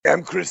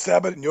I'm Chris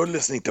Sabat, and you're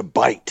listening to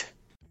Bite.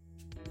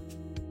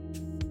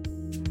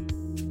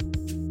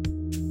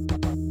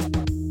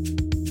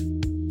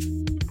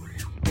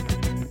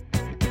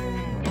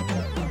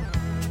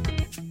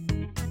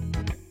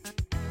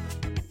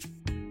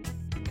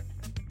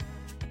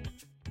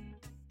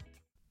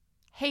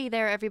 Hey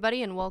there,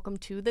 everybody, and welcome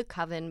to The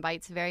Coven,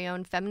 Bite's very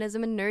own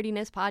feminism and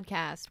nerdiness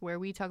podcast, where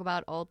we talk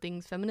about all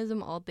things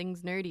feminism, all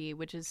things nerdy,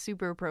 which is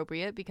super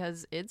appropriate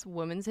because it's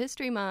Women's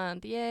History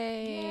Month.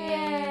 Yay!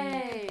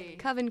 Yay!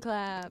 Coven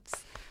claps.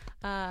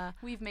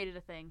 We've made it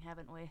a thing,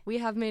 haven't we? We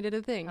have made it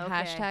a thing. Okay.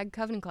 Hashtag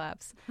Coven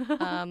claps.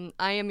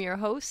 I am your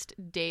host,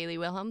 Daily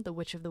Wilhelm, the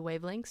Witch of the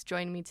Wavelengths.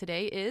 Joining me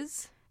today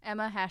is...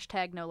 Emma,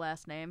 hashtag no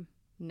last name.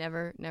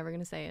 Never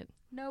gonna say it.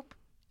 Nope.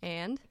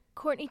 And...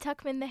 Courtney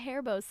Tuckman, the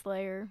Hairbow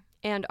Slayer.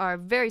 And our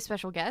very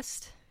special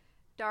guest...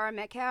 Dara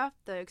Metcalf,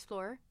 the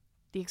Explorer.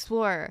 The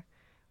Explorer.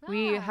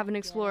 We Ah, have an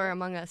explorer yeah.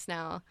 among us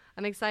now.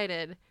 I'm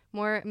excited.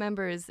 More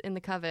members in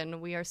the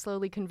Coven. We are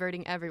slowly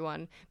converting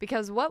everyone.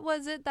 Because what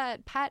was it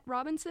that Pat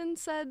Robinson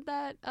said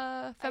that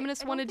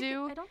feminists want to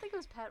do? I don't think it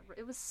was Pat.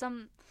 It was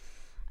some...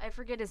 I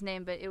forget his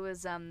name, but it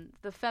was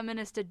the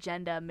feminist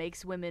agenda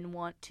makes women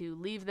want to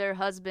leave their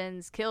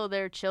husbands, kill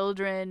their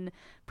children,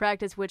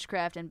 practice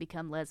witchcraft, and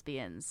become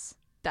lesbians.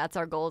 That's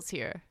our goals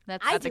here.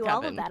 That's I at the do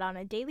all Coven. of that on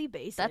a daily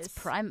basis.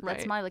 That's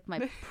Right.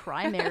 my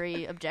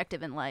primary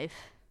objective in life.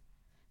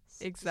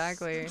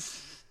 Exactly.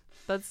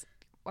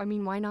 I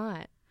mean, why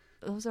not?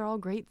 Those are all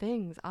great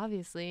things,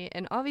 obviously.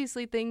 And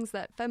obviously things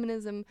that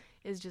feminism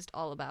is just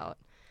all about.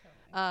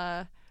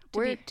 To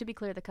be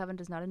clear, the Coven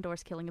does not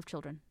endorse killing of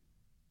children.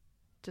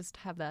 Just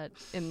have that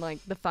in like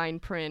the fine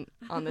print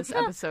on this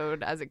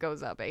episode as it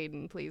goes up.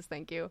 Aiden, please,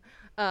 thank you.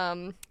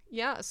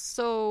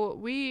 So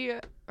we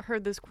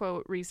heard this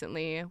quote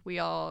recently. We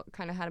all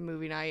kind of had a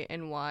movie night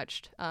and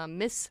watched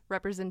Miss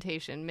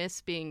Representation,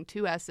 Miss being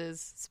 2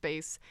 S's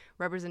space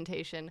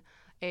representation,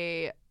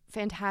 a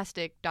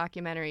fantastic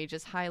documentary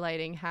just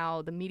highlighting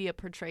how the media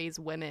portrays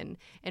women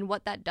and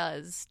what that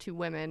does to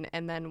women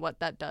and then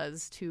what that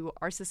does to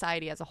our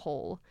society as a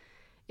whole.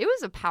 It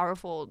was a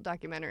powerful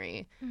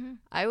documentary. Mm-hmm.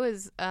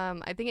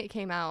 I think it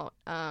came out,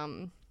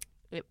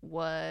 it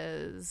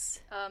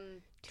was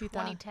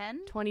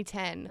 2010?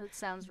 2010. That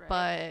sounds right.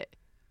 But,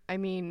 I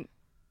mean,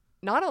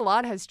 not a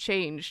lot has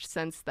changed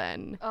since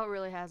then, Oh, it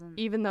really hasn't.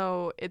 even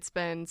though it's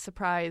been,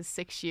 surprise,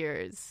 6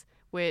 years,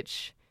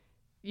 which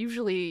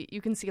usually you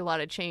can see a lot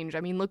of change.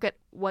 I mean, look at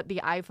what the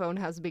iPhone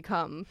has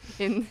become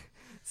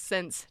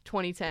since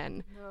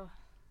 2010. Ugh.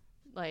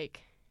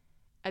 Like,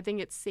 I think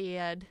it's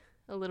sad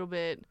a little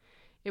bit.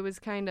 It was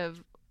kind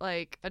of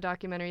like a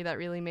documentary that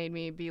really made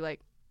me be like,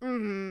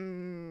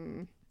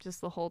 just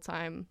the whole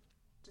time.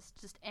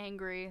 Just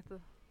angry.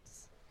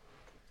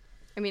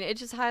 I mean, it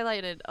just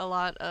highlighted a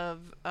lot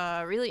of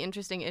really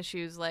interesting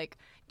issues. Like,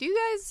 do you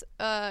guys,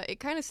 it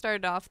kind of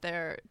started off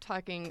there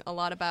talking a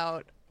lot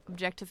about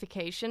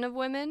objectification of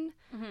women.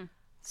 Mhm.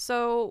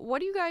 So what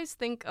do you guys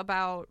think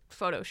about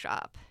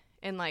Photoshop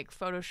and, like,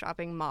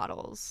 Photoshopping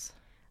models?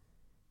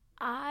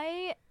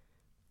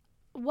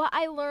 What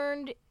I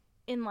learned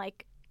in,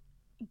 like,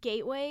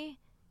 Gateway,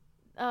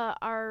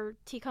 our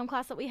TCOM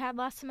class that we had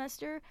last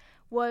semester,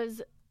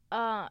 was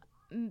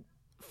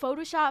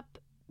Photoshop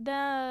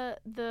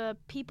the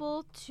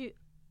people to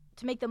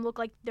make them look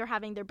like they're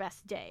having their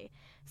best day.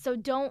 So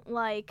don't,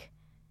 like,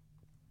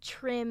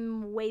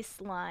 trim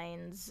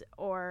waistlines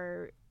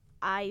or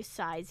eye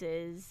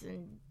sizes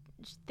and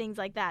things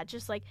like that.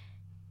 Just, like,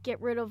 get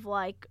rid of,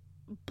 like,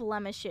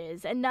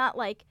 blemishes and not,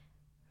 like,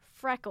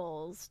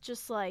 freckles,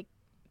 just, like,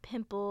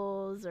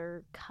 pimples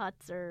or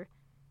cuts or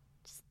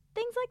just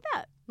things like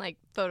that. Like,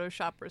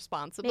 Photoshop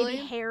responsibly? Maybe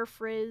hair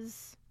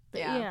frizz.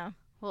 Yeah.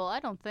 Well,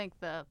 I don't think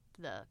the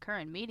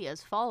current media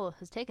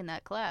has taken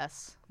that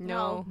class.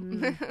 No.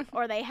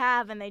 Or they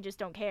have and they just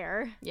don't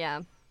care.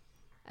 Yeah.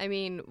 I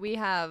mean, we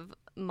have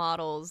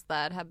models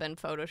that have been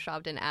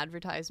photoshopped in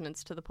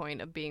advertisements to the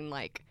point of being,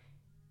 like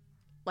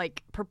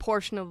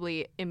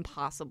proportionally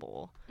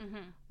impossible.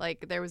 Mm-hmm.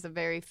 Like, there was a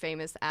very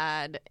famous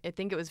ad, I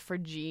think it was for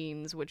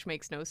jeans, which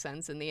makes no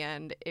sense in the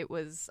end. It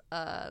was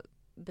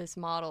this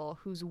model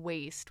whose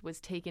waist was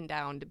taken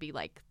down to be,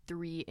 like,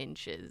 3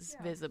 inches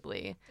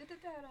visibly. They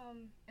did that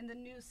in the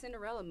new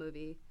Cinderella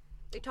movie.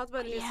 They talked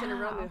about the new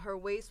Cinderella movie. Her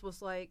waist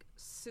was, like,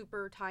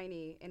 super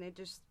tiny, and it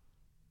just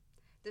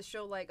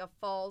showed, like, a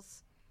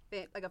false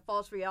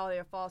reality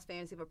or false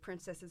fantasy of a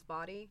princess's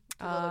body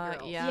to little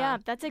girls. Yeah.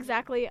 That's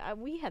exactly,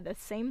 we had the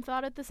same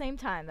thought at the same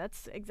time.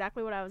 That's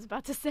exactly what I was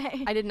about to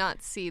say. I did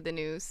not see the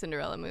new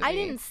Cinderella movie. I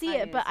didn't see I it,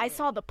 didn't but see I it.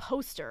 saw the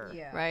poster.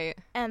 Yeah. Right?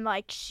 And,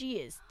 like, she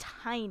is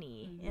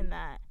tiny in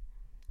that.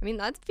 I mean,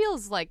 that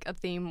feels like a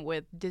theme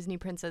with Disney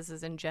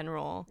princesses in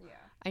general. Yeah.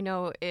 I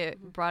know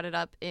it brought it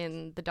up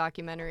in the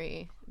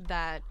documentary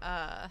that,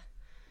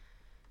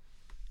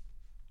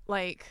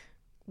 like,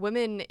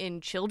 women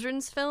in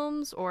children's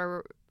films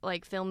or,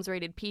 like, films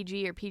rated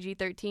PG or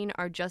PG-13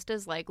 are just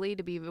as likely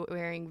to be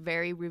wearing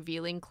very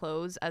revealing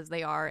clothes as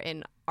they are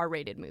in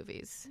R-rated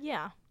movies.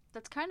 Yeah.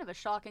 That's kind of a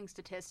shocking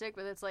statistic,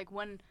 but it's like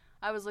when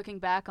I was looking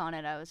back on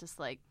it, I was just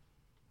like,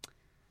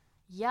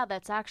 Yeah,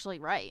 that's actually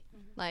right.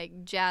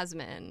 Like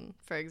Jasmine,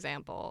 for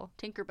example.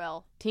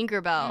 Tinkerbell.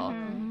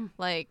 Tinkerbell.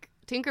 Like,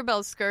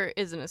 Tinkerbell's skirt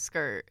isn't a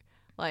skirt.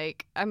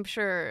 Like, I'm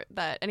sure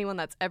that anyone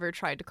that's ever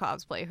tried to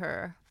cosplay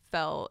her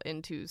fell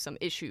into some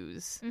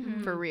issues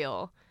for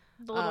real.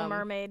 The Little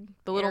Mermaid.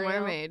 The Little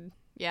Ariel. Mermaid.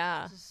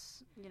 Yeah.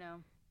 Just, you know,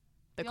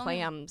 The the only-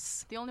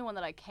 clams. the only one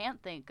that I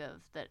can't think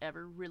of that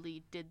ever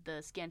really did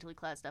the scantily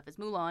clad stuff is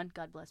Mulan.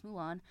 God bless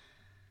Mulan.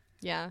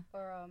 Yeah.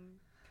 Or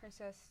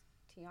Princess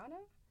Tiana.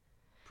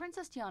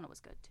 Princess Tiana was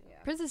good too. Yeah.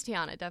 Princess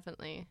Tiana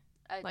definitely,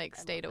 I like,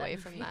 love stayed that away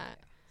movie. from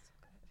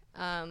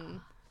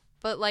that.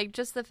 But, like,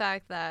 just the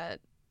fact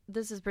that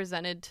this is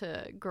presented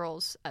to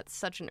girls at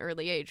such an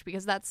early age,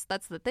 because that's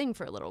the thing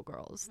for little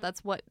girls.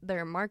 That's what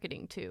they're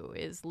marketing to,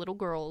 is little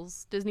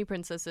girls, Disney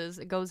princesses.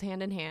 It goes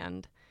hand in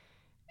hand.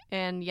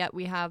 And yet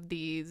we have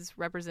these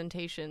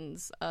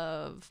representations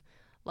of,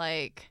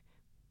 like,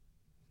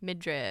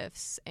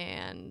 midriffs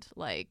and,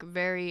 like,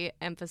 very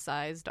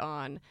emphasized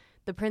on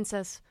the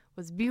princess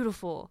was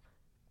beautiful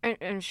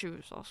and she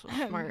was also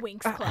smart.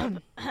 Winx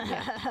Club.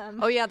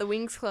 Oh yeah, the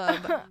Winx Club.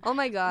 Oh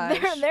my gosh.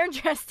 They're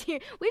dressed here.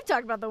 We've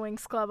talked about the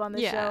Winx Club on the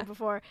Yeah. show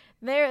before.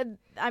 They're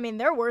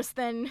worse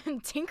than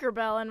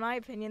Tinkerbell in my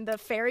opinion. The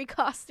fairy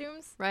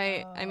costumes.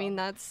 Right. I mean,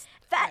 that's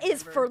That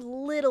is for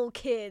little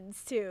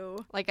kids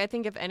too. like, I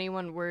think if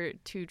anyone were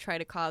to try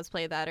to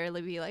cosplay that or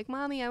be like,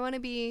 "Mommy, I want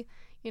to be,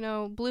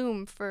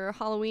 Bloom for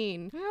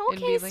Halloween." it'd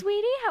Okay, be like,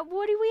 sweetie,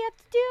 what do we have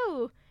to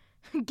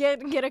do?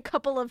 Get a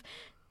couple of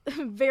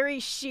very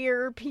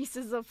sheer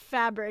pieces of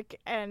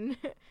fabric and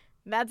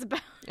that's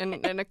about and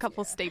a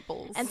couple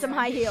staples. and some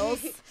high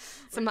heels.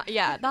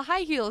 The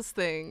high heels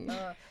thing.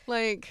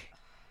 Like,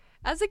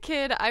 as a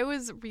kid, I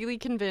was really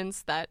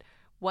convinced that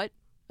what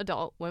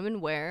adult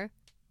women wear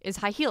is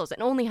high heels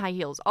and only high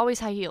heels, always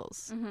high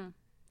heels.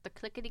 The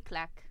clickety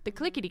clack. The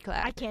clickety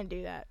clack. I can't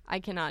do that. I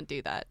cannot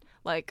do that.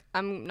 Like,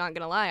 I'm not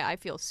gonna lie, I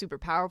feel super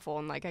powerful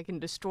and like I can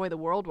destroy the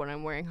world when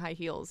I'm wearing high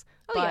heels.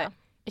 Oh, but yeah.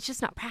 it's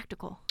just not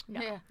practical.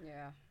 No. Yeah.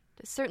 Yeah.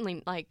 It's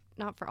certainly like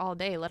not for all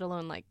day, let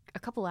alone like a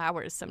couple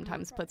hours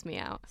sometimes puts me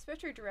out.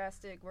 Especially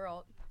Jurassic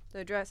World.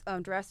 The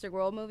Jurassic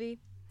World movie.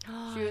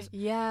 She was.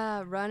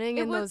 Yeah, running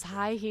It in was- those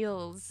high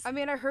heels. I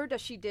mean, I heard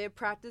that she did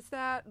practice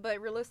that, but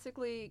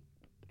realistically,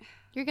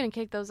 You're gonna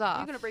kick those off.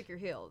 you're gonna break your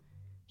heel.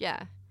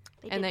 Yeah.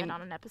 They And did then- that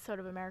on an episode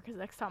of America's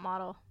Next Top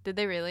Model. Did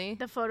they really?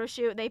 The photo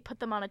shoot, they put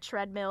them on a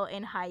treadmill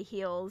in high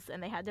heels,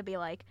 and they had to be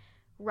like,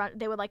 run.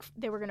 They were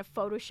gonna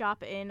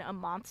Photoshop in a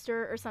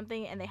monster or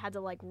something, and they had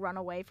to like run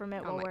away from it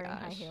Oh while my wearing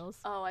high gosh. heels.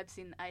 Oh,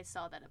 I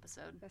saw that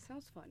episode. That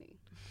sounds funny.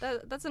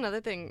 That's another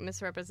thing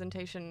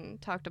misrepresentation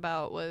talked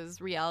about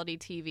was reality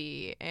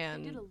TV They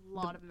and did a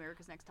lot of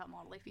America's Next Top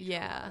Model. They featured a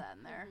lot Yeah. of that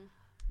in there.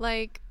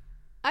 like,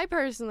 I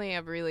personally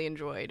have really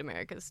enjoyed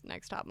America's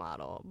Next Top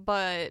Model,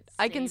 but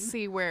I can Same.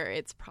 see where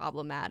it's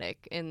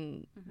problematic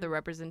in the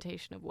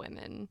representation of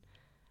women.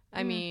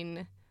 I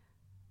mean,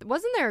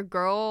 wasn't there a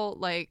girl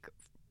like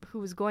who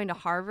was going to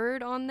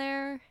Harvard on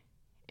there,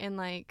 and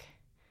like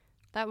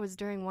that was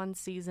during one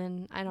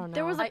season? I don't know.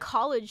 There was a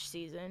college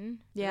season.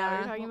 Is that what Yeah.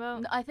 you're talking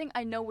about? I think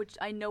I know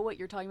what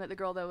you're talking about. The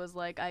girl that was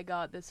like, I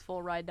got this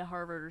full ride to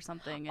Harvard or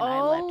something, and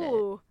I left it.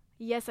 Oh,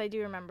 yes, I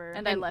do remember.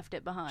 And I left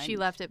it behind. she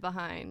left it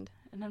behind.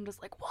 and I'm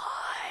just like, why?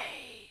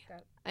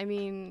 I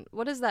mean,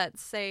 what does that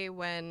say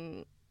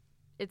when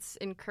it's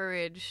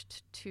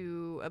encouraged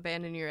to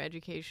abandon your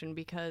education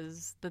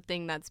because the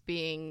thing that's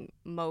being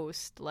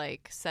most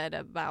like said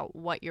about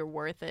what your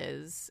worth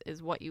is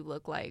what you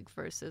look like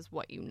versus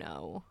what you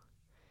know?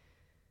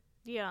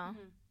 Yeah.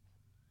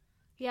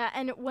 Yeah,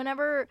 and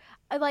whenever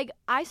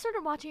I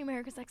started watching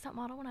America's Next Top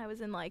Model when I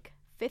was in like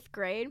 5th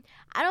grade.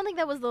 I don't think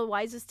that was the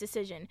wisest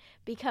decision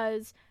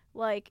because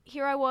like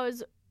here I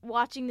was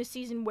watching the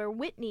season where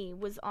Whitney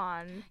was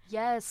on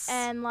Yes.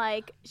 and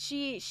like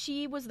she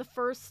was the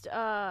first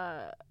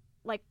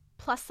like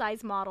plus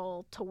size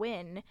model to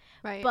win,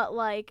 Right. but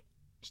like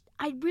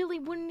I really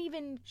wouldn't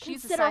even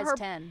she's a consider size her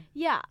 10.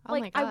 Yeah, Oh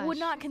like my I would gosh.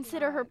 not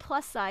consider her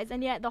plus size,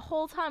 and yet the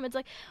whole time it's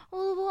like,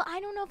 well, I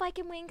don't know if I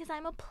can win because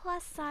I'm a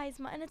plus size,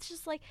 and it's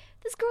just like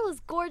this girl is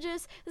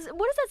gorgeous.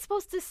 What is that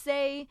supposed to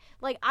say?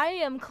 Like I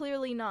am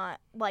clearly not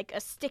like a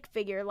stick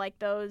figure like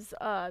those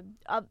the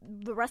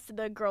rest of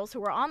the girls who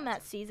were on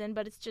that season,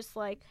 but it's just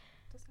like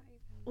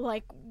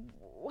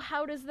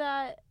how does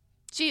that?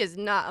 She is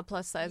not a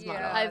plus size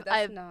model. Yeah,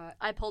 that's not.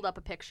 I pulled up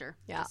a picture.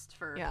 Yeah. Just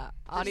for Yeah.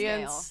 for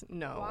Audience,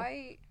 no.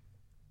 Why?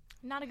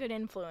 Not a good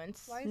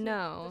influence. Why is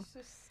No. it?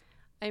 Just,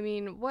 I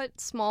mean,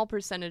 what small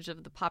percentage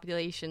of the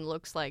population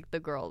looks like the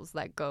girls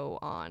that go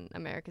on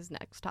America's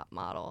Next Top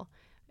Model?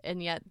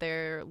 And yet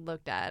they're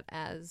looked at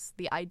as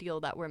the ideal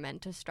that we're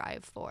meant to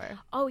strive for.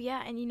 Oh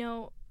yeah, and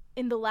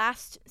in the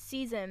last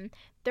season,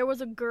 there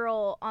was a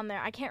girl on there.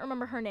 I can't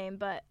remember her name,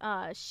 but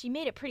she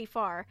made it pretty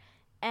far,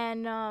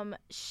 and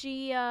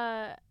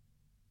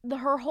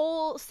her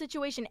whole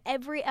situation,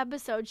 every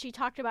episode, she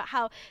talked about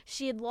how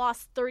she had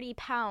lost 30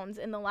 pounds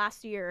in the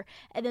last year,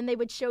 and then they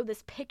would show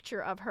this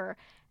picture of her,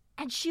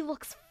 and she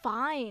looks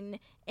fine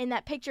in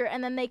that picture,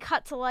 and then they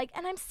cut to and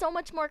I'm so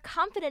much more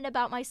confident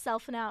about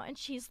myself now, and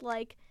she's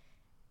like,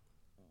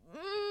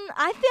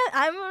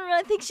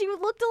 I think she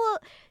looked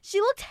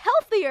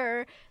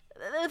healthier,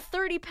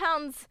 30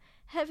 pounds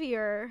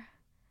heavier.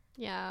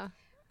 Yeah.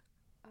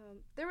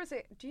 There was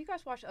do you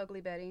guys watch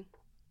Ugly Betty?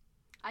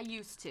 I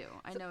used to.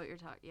 I know what you're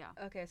talking. Yeah.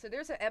 Okay, so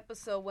there's an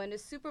episode when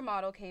this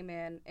supermodel came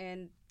in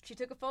and she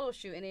took a photo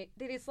shoot, and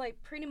they just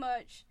like pretty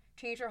much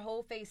changed her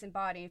whole face and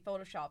body and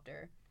photoshopped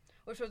her,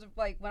 which was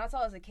like, when I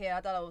saw it as a kid,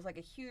 I thought it was like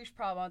a huge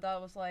problem. I thought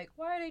it was like,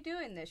 why are they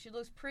doing this? She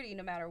looks pretty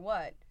no matter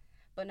what,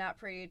 but not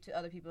pretty to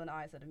other people in the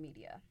eyes of the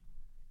media.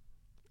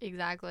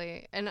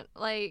 Exactly. And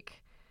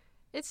like,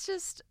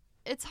 it's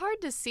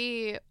hard to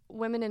see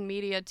women in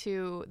media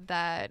too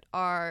that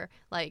are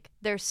like,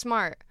 they're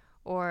smart,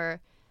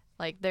 or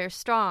like they're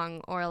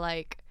strong, or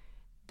like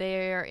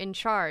they're in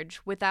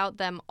charge, without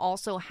them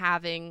also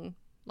having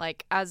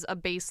like as a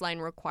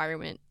baseline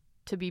requirement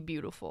to be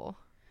beautiful.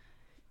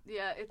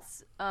 Yeah,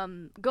 it's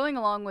going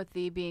along with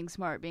the being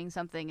smart being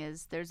something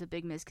is there's a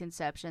big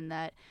misconception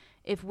that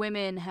if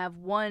women have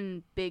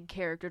one big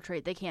character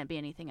trait, they can't be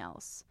anything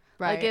else.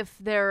 Right. Like if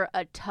they're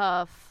a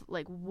tough,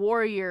 like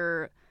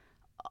warrior,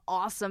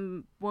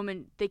 awesome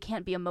woman, they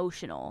can't be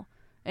emotional.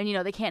 And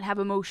they can't have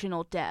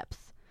emotional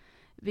depth,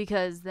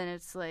 because then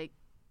it's like,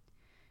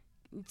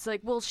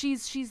 well,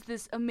 she's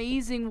this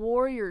amazing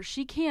warrior.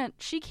 She can't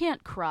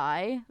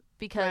cry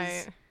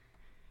because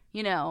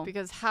Right.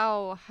 Because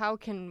how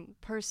can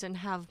person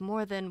have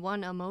more than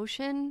one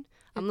emotion?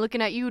 I'm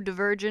looking at you,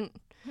 Divergent.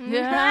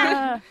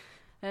 Yeah.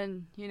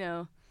 And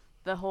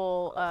the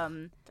whole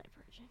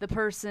the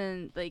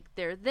person, like,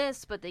 they're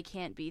this but they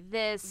can't be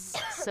this.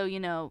 So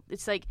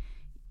it's like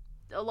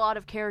a lot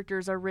of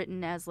characters are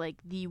written as like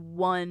the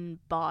one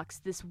box,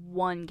 this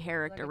one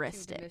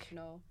characteristic. Like a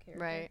two-dimensional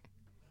character. Right.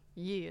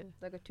 Yeah.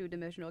 Like a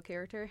two-dimensional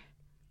character.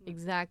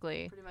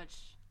 Exactly. Pretty much.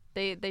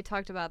 They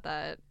talked about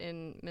that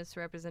in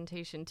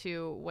Misrepresentation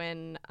too,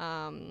 when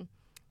I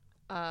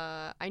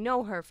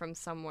know her from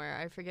somewhere.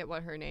 I forget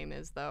what her name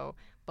is though,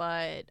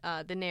 but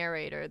the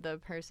narrator, the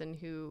person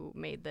who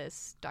made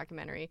this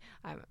documentary,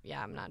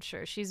 I'm not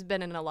sure. She's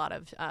been in a lot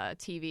of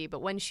TV,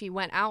 but when she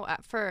went out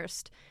at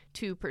first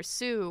to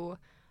pursue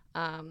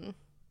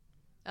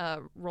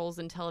roles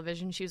in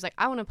television, she was like,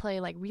 I want to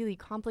play like really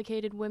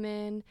complicated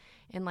women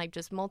and like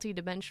just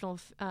multi-dimensional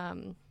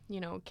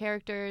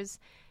characters,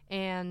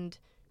 and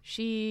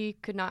she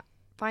could not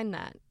find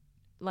that.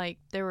 Like,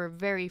 there were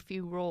very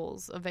few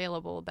roles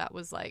available that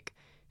was like,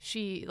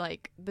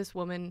 this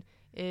woman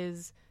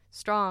is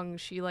strong,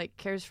 she like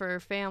cares for her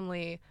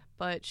family,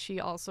 but she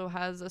also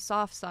has a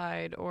soft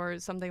side or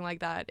something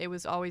like that. It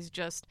was always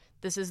just,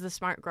 this is the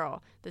smart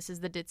girl, this is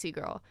the ditzy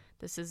girl,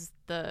 this is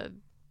the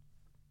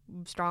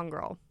strong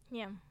girl,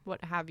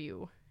 what have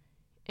you.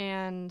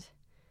 And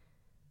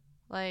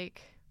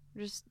like,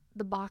 just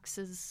the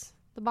boxes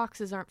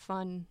aren't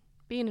fun.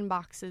 Being in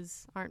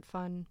boxes aren't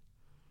fun.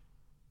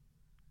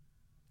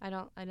 I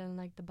don't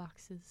like the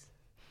boxes.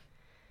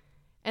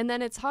 And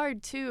then it's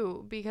hard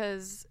too,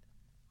 because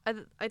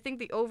I think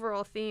the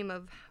overall theme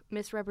of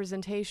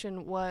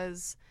Misrepresentation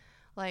was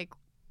like,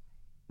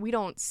 we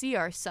don't see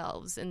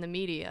ourselves in the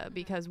media,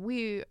 because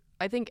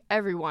I think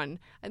everyone,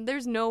 and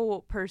there's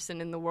no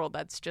person in the world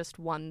that's just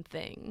one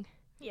thing.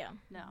 Yeah.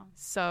 No.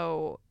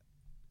 So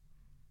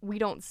we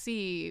don't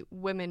see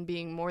women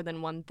being more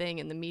than one thing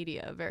in the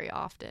media very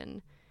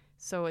often.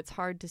 So it's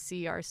hard to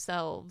see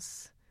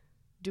ourselves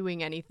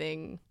doing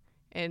anything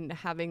and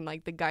having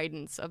like the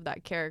guidance of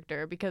that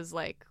character, because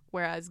like,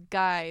 whereas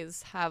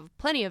guys have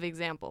plenty of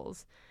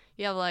examples.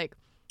 You have like,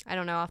 I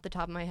don't know off the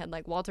top of my head,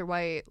 like Walter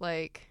White,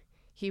 like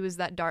he was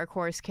that dark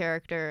horse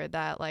character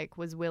that like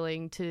was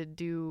willing to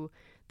do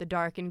the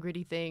dark and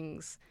gritty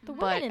things. The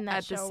women in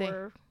that show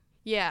were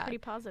pretty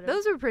positive.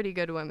 Those were pretty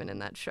good women in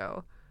that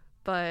show.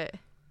 But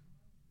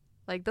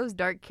like those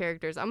dark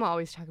characters, I'm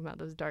always talking about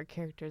those dark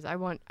characters. I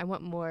want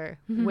more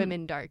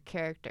women dark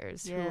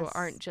characters who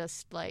aren't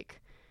just like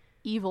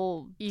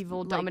evil like,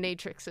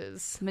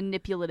 dominatrixes,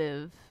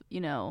 manipulative,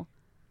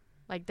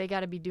 like they got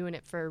to be doing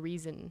it for a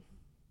reason.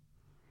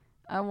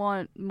 I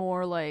want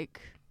more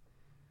like,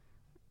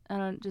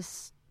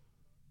 just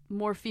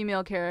more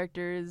female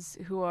characters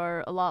who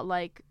are a lot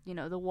like,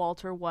 the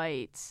Walter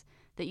Whites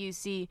that you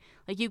see,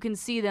 like you can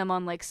see them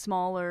on like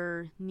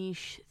smaller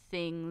niche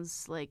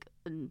things, like,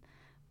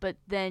 but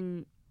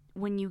then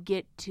when you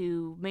get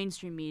to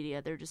mainstream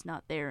media, they're just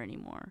not there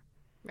anymore.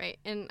 Right.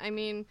 And I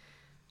mean,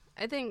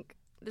 I think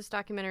this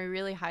documentary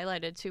really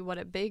highlighted too what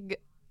a big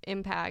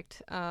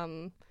impact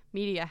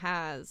media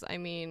has. I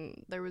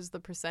mean, there was the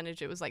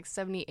percentage, it was like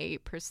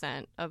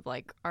 78% of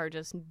like our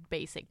just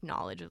basic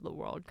knowledge of the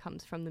world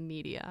comes from the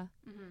media.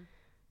 Mm-hmm.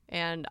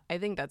 And I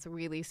think that's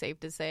really safe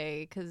to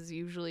say, because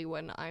usually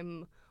when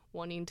I'm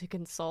wanting to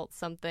consult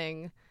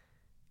something,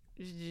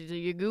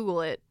 you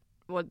Google it.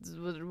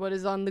 What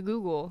is on the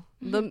Google?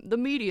 Mm-hmm. The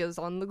media's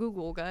on the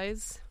Google,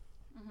 guys.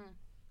 Mm-hmm.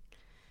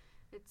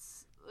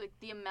 It's like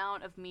the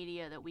amount of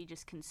media that we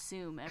just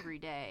consume every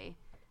day,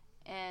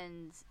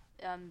 and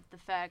the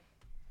fact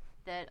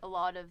that a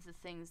lot of the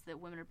things that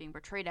women are being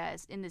portrayed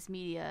as in this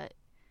media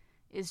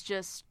is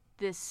just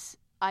this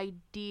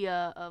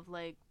idea of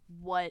like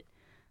what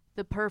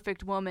the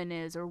perfect woman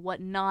is or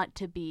what not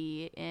to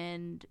be,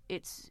 and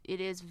it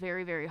is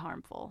very, very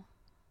harmful.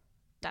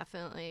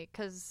 Definitely,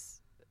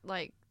 because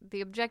like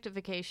the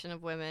objectification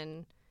of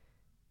women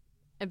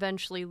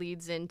eventually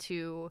leads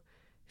into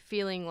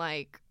feeling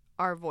like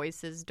our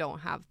voices don't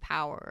have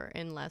power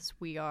unless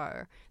we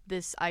are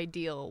this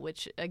ideal,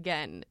 which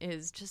again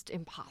is just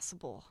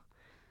impossible.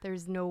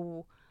 There's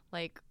no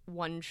like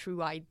one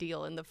true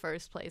ideal in the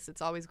first place.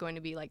 It's always going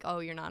to be like, oh,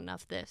 you're not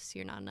enough this,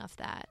 you're not enough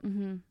that.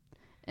 Mm-hmm.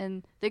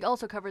 And they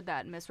also covered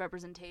that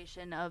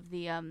misrepresentation of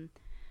the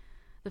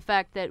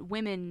fact that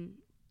women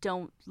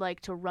don't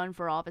like to run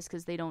for office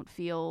because they don't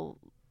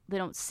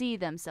see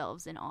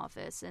themselves in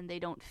office, and they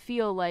don't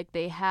feel like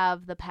they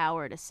have the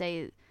power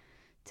to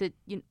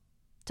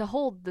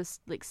hold this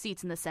like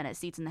seats in the Senate,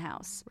 seats in the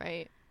House.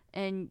 Right.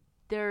 And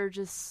there are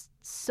just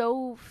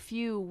so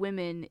few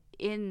women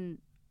in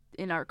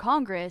our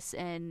Congress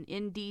and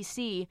in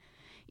DC,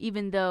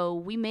 even though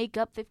we make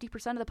up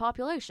 50% of the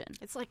population.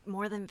 It's like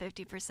more than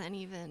 50%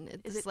 even.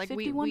 Is it like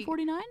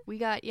 51-49? We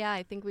got,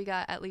 I think we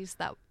got at least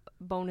that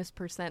bonus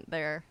percent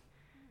there.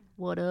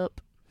 What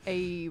up?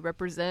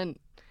 Represent.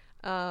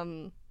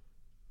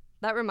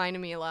 That reminded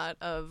me a lot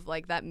of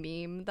like that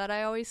meme that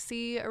I always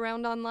see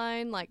around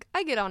online. Like,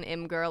 I get on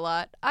Imgur a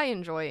lot. I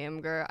enjoy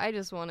Imgur. I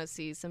just want to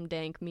see some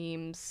dank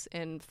memes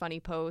and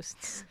funny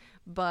posts.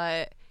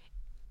 But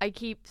I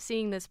keep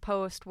seeing this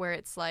post where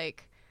it's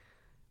like,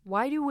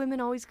 why do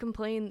women always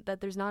complain that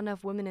there's not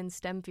enough women in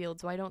STEM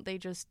fields? Why don't they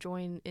just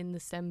join in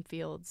the STEM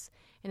fields?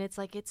 And it's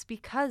like, it's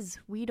because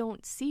we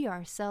don't see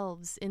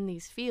ourselves in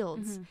these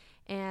fields.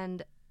 Mm-hmm.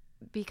 And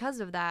because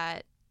of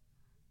that,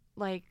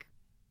 like,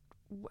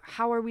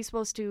 how are we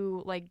supposed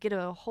to like get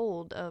a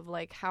hold of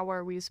like how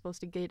are we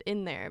supposed to get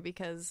in there,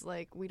 because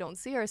like we don't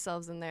see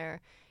ourselves in there.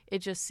 It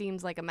just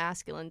seems like a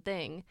masculine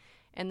thing.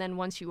 And then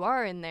once you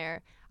are in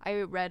there,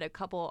 I read a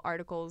couple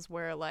articles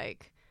where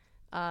like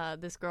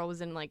this girl was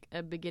in like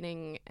a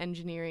beginning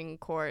engineering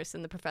course,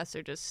 and the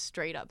professor just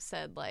straight up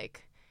said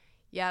like,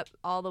 yep,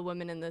 all the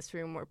women in this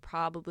room were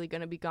probably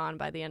going to be gone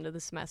by the end of the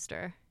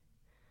semester.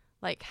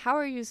 Like, how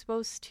are you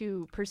supposed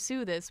to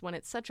pursue this when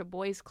it's such a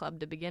boys' club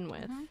to begin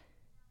with? Mm-hmm.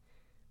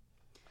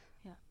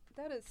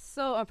 That is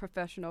so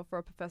unprofessional for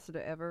a professor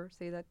to ever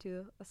say that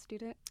to a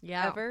student.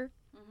 Yeah. Ever.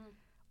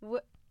 Mm-hmm.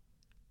 What?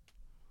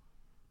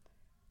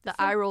 The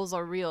eye rolls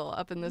are real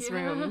up in this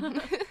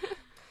room.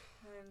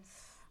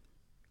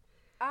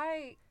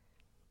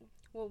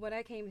 When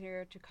I came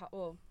here to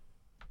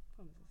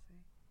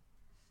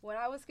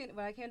what was I saying?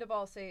 When I came to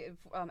Ball State,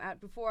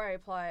 before I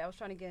applied, I was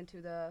trying to get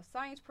into the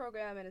science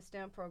program and a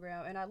STEM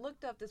program, and I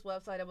looked up this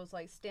website that was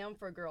like STEM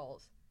for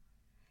Girls.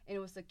 And it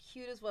was the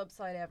cutest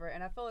website ever.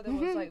 And I felt like that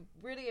was like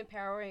really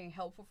empowering and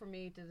helpful for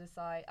me to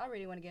decide I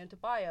really want to get into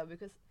bio,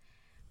 because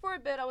for a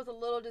bit I was a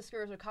little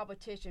discouraged with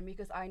competition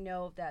because I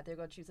know that they're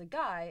going to choose a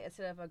guy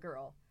instead of a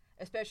girl,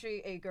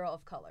 especially a girl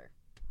of color.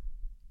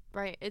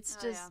 Right. It's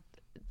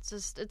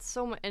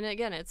so much. And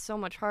again, it's so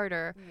much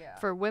harder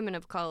for women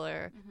of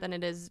color than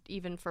it is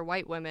even for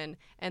white women.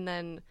 And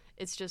then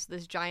it's just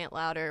this giant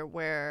ladder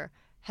where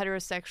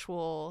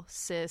heterosexual,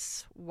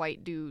 cis,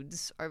 white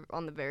dudes are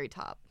on the very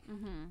top.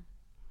 Mm-hmm.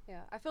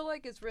 Yeah, I feel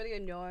like it's really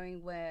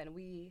annoying when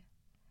we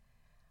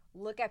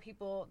look at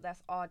people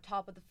that's on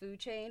top of the food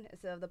chain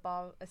instead of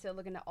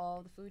looking at all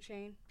of the food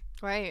chain.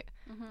 Right.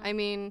 Mm-hmm. I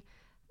mean,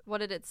 what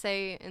did it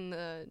say in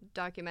the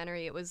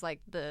documentary? It was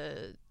like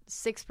the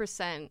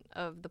 6%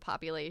 of the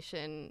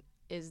population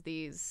is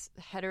these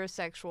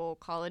heterosexual,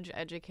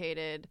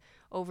 college-educated,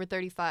 over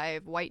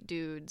 35 white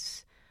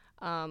dudes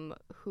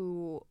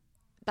who...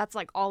 That's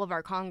like all of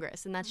our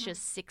Congress, and that's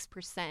just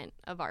 6%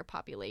 of our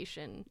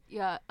population.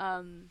 Yeah,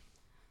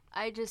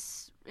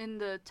 in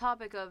the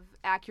topic of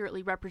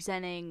accurately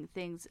representing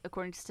things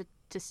according to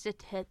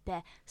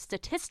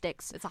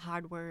statistics. It's a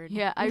hard word.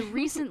 Yeah, I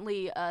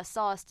recently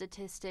saw a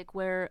statistic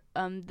where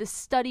this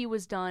study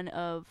was done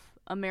of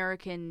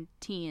American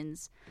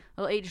teens,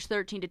 aged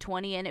 13 to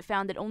 20, and it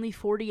found that only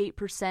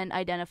 48%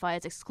 identify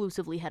as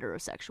exclusively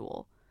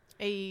heterosexual.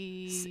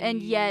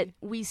 And yet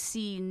we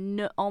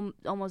see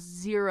almost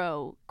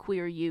zero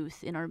queer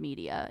youth in our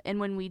media. And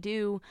when we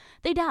do,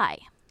 they die.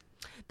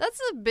 That's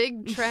a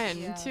big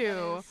trend,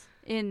 too.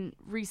 In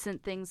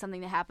recent things,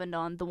 something that happened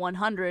on The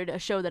 100, a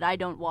show that I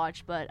don't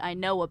watch but I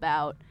know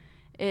about,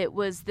 it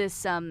was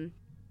this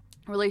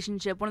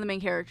relationship. One of the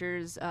main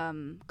characters,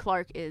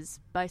 Clark, is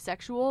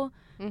bisexual,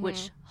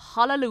 which,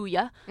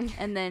 hallelujah.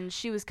 And then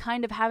she was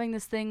kind of having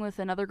this thing with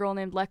another girl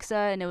named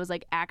Lexa, and it was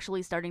like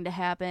actually starting to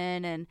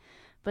happen.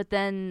 But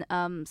then,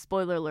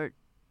 spoiler alert,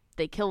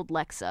 they killed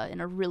Lexa in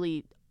a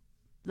really,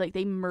 like,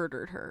 they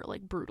murdered her,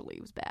 like, brutally.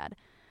 It was bad.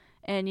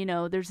 And, you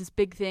know, there's this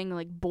big thing,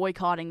 like,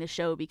 boycotting the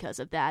show because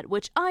of that,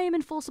 which I am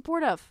in full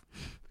support of.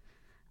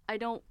 I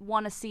don't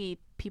want to see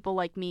people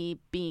like me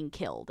being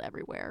killed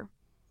everywhere.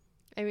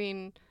 I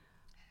mean...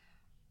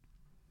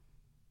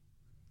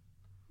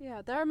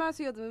 Yeah, that reminds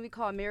me of the movie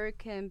called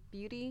American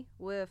Beauty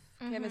with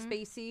Kevin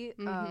Spacey.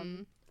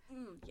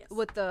 Yes.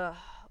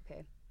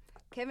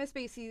 Kevin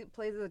Spacey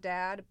plays the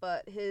dad,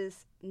 but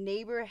his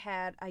neighbor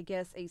had, I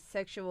guess, a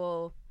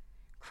sexual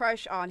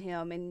crush on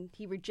him, and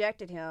he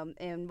rejected him.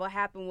 And what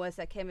happened was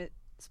that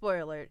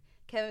spoiler alert,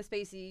 Kevin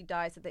Spacey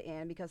dies at the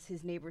end because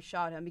his neighbor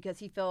shot him because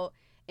he felt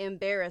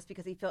embarrassed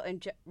because he felt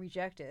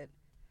rejected,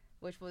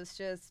 which was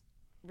just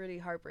really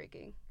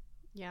heartbreaking.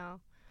 Yeah.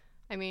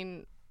 I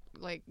mean,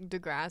 like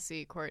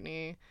Degrassi,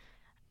 Courtney.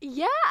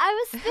 Yeah, I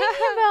was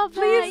thinking about that.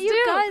 Please You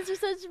do. guys are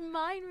such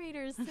mind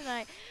readers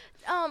tonight.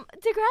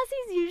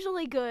 Degrassi's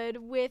usually good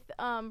with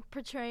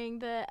portraying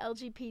the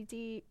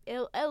LGBTQI,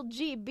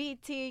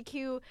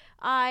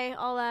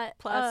 all that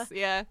Plus,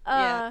 yeah.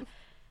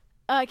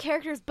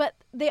 characters, but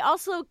they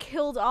also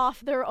killed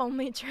off their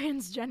only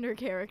transgender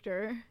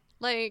character.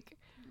 Like,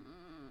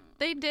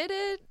 they did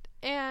it,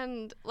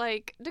 and,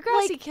 like,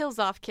 Degrassi kills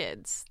off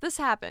kids. This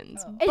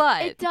happens.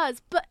 But It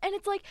does, and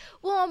it's like,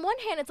 well, on one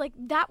hand, it's like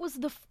that was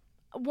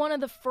one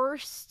of the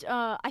first,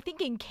 I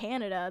think in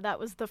Canada, that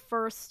was the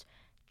first,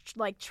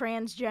 like,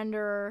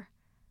 transgender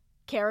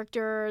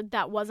character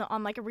that wasn't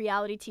on, like, a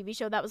reality TV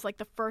show. That was, like,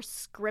 the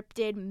first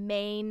scripted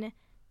main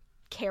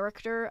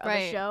character of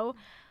a show.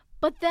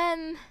 But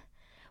then,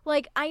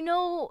 like, I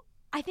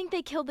think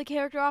they killed the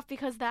character off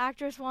because the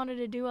actress wanted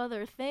to do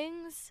other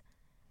things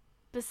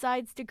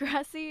besides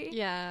Degrassi.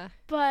 Yeah.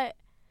 But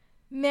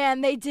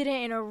man, they did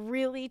it in a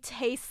really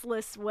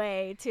tasteless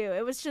way too.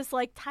 It was just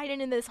like tied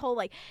into this whole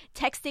like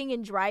texting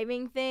and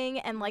driving thing,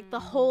 and like the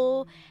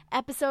whole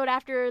episode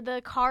after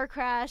the car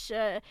crash,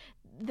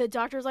 the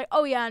doctor was like,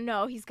 "Oh yeah,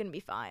 no, he's gonna be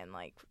fine.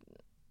 Like,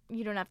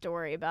 you don't have to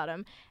worry about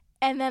him."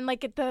 And then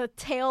like at the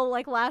tail,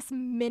 like last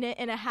minute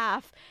and a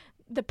half,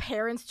 the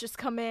parents just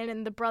come in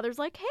and the brother's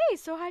like, "Hey,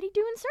 so how'd he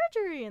do in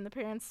surgery?" And the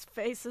parents'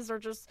 faces are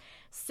just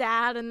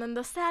sad, and then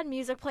the sad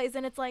music plays,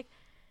 and it's like,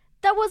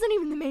 that wasn't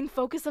even the main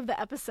focus of the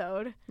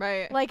episode.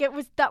 Right. Like,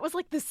 that was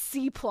like the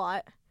C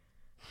plot.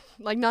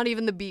 Like, not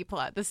even the B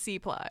plot, the C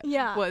plot.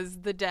 Yeah. Was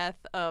the death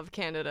of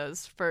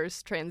Canada's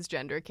first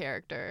transgender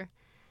character.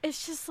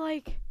 It's just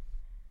like,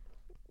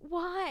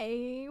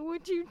 why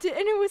would you do?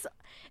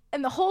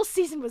 And the whole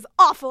season was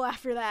awful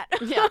after that.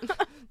 Yeah.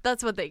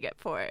 That's what they get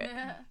for it.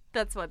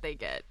 That's what they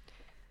get.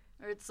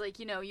 Or it's like,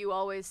 you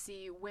always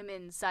see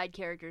women side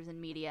characters in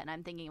media, and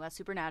I'm thinking about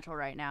Supernatural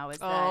right now. Is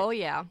that Oh,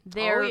 yeah.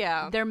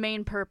 their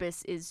main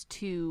purpose is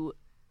to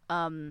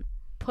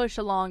push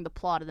along the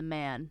plot of the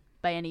man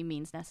by any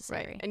means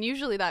necessary. Right. And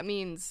usually that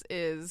means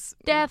is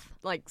Death.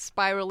 Like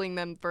spiraling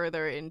them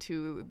further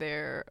into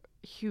their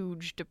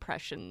huge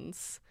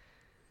depressions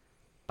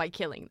by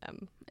killing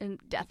them. And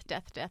Death.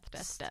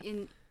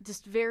 in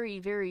just very,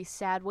 very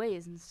sad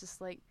ways. And it's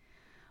just like,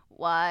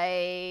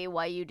 why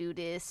you do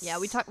this? Yeah,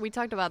 we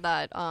talked about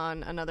that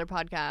on another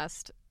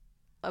podcast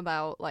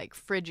about like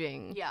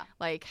fridging. Yeah.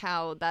 Like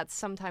how that's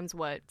sometimes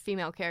what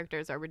female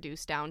characters are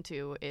reduced down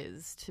to,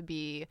 is to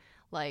be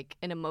like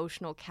an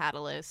emotional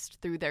catalyst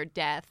through their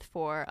death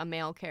for a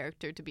male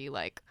character to be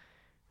like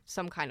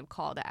some kind of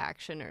call to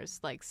action or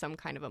like some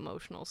kind of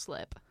emotional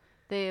slip.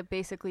 They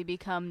basically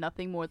become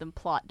nothing more than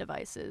plot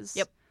devices.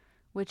 Yep.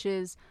 Which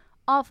is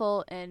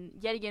awful and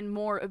yet again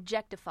more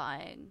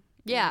objectifying.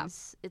 Yeah.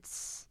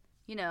 It's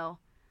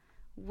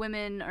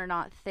women are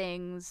not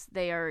things.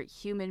 They are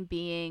human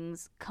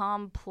beings,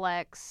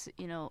 complex,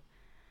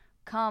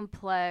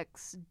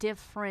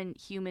 different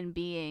human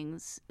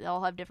beings. They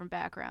all have different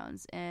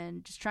backgrounds,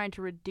 and just trying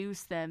to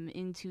reduce them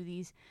into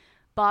these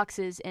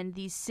boxes and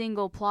these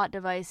single plot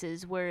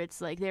devices where it's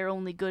like they're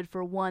only good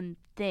for one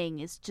thing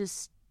is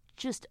just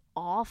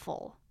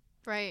awful.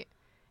 Right.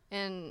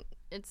 And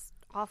it's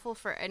awful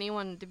for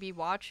anyone to be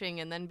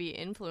watching and then be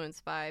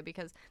influenced by,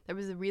 because there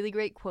was a really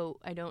great quote.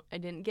 I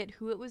didn't get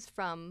who it was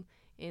from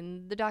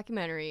in the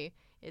documentary.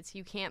 It's,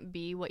 you can't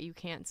be what you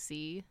can't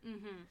see.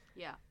 Mm-hmm.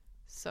 Yeah.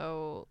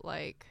 So,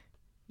 like,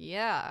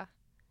 yeah,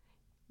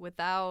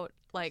 without,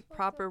 like,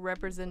 proper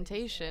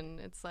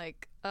representation, it's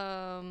like,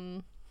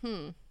 who,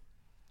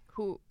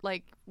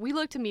 like, we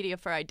look to media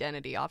for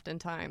identity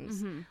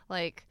oftentimes. Mm-hmm.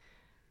 Like,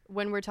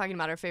 when we're talking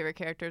about our favorite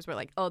characters, we're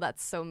like, oh,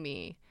 that's so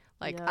me.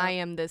 Like, Yeah. I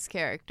am this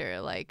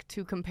character. Like,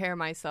 to compare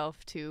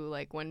myself to,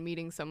 like, when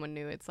meeting someone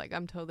new, it's like,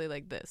 I'm totally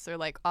like this. Or,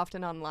 like,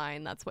 often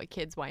online, that's what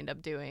kids wind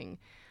up doing.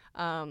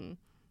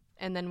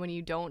 And then when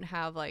you don't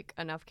have, like,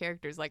 enough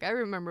characters, like, I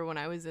remember when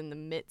I was in the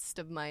midst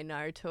of my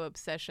Naruto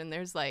obsession,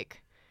 there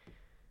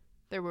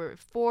were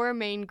 4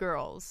 main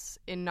girls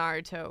in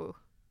Naruto,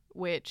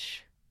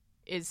 which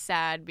is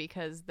sad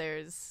because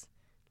there's,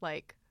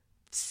 like,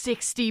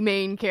 60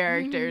 main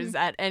characters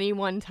at any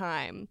one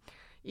time,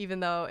 even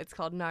though it's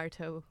called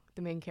Naruto,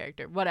 the main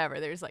character. Whatever,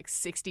 there's, like,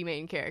 60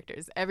 main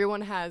characters.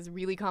 Everyone has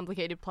really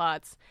complicated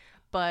plots,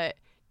 but,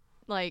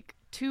 like,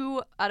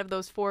 2 out of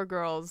those 4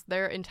 girls,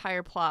 their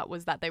entire plot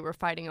was that they were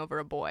fighting over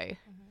a boy.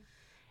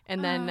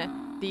 And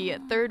then the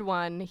third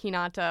one,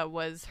 Hinata,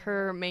 was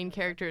her main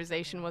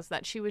characterization was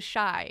that she was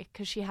shy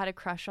because she had a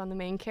crush on the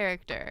main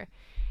character.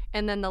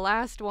 And then the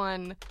last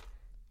one,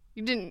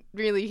 you didn't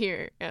really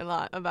hear a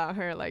lot about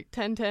her. Like,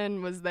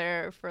 Ten was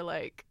there for,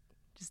 like,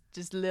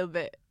 just a little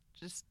bit.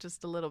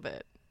 Just a little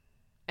bit.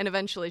 And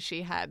eventually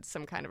she had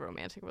some kind of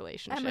romantic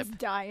relationship. Emma's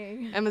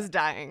dying. Emma's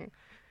dying.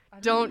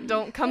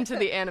 Don't come to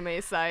the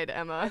anime side, I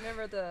Emma.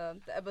 remember the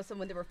episode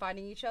when they were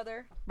fighting each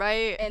other,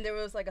 Right? and there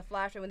was like a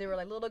flashback when they were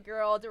like little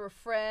girls, they were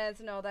friends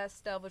and all that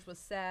stuff, which was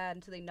sad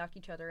until they knock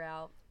each other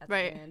out at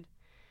Right. the end.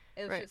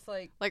 It was Right. just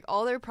like, Like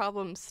all their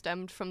problems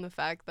stemmed from the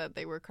fact that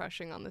they were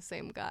crushing on the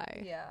same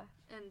guy. yeah.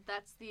 And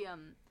that's the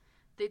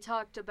they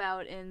talked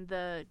about in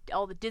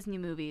all the Disney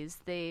movies.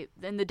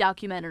 In the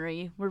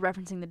documentary, we're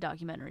referencing the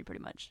documentary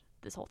pretty much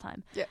this whole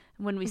time. Yeah.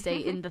 When we say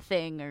in the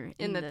thing or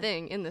In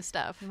the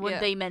stuff. when yeah.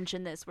 they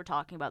mention this, we're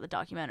talking about the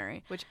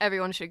documentary. Which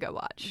everyone should go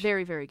watch.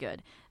 Very, very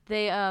good.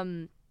 They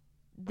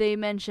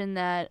mention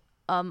that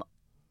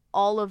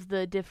all of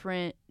the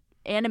different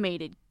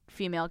animated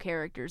female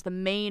characters, the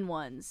main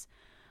ones,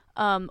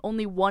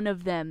 only one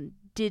of them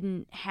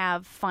didn't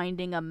have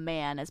finding a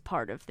man as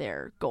part of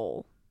their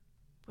goal.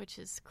 Which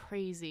is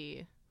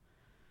crazy.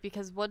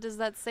 Because what does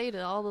that say to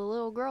all the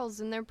little girls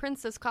in their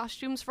princess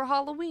costumes for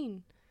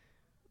Halloween?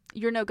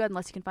 You're no good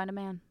unless you can find a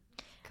man.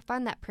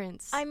 Find that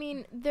prince. I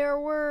mean, there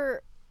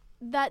were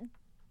that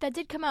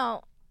did come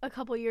out a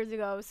couple years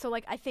ago. So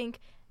like I think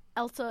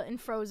Elsa in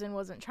Frozen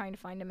wasn't trying to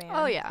find a man.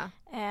 Oh yeah.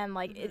 And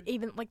like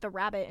even like the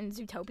rabbit in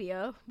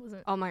Zootopia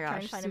wasn't. Oh my trying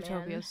gosh, to find a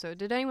man. Zootopia. So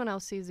did anyone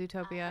else see I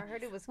Zootopia?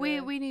 heard it was We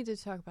good. need to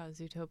talk about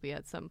Zootopia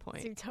at some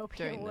point. Zootopia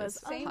during was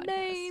this podcast.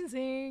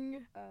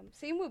 amazing.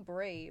 Same with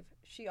Brave.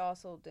 She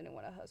also didn't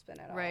want a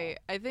husband at all. Right.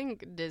 I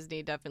think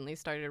Disney definitely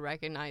started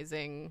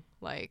recognizing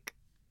like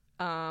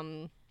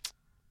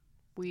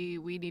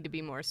we need to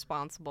be more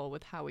responsible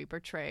with how we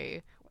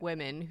portray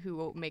women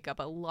who make up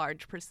a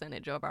large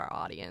percentage of our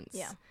audience.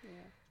 Yeah.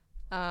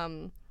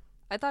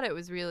 I thought it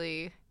was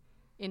really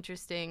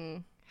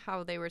interesting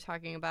how they were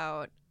talking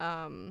about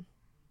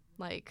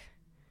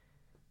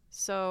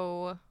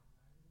so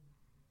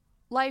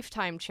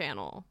Lifetime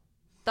channel.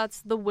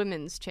 That's the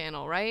women's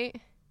channel, right?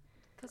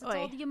 Because it's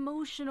all Oi. the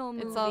emotional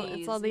movies.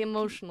 It's all the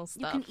emotional You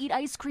stuff. can eat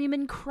ice cream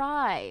and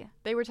cry.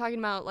 They were talking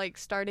about like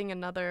starting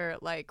another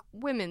like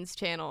women's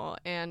channel,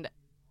 and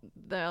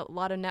a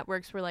lot of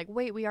networks were like,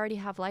 wait, we already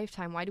have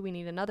Lifetime, why do we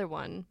need another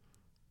one?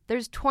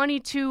 There's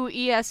 22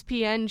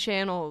 ESPN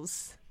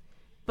channels,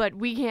 but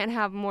we can't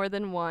have more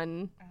than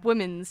one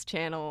women's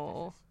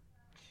channel.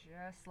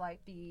 Just like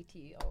BET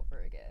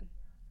over again.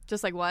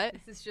 Just like what?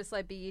 This is just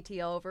like BET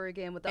over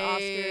again with the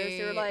Oscars.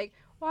 They were like,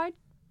 why?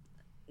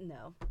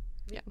 No.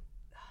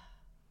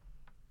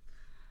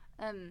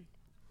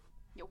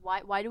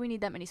 Why do we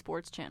need that many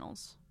sports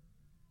channels?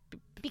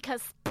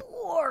 Because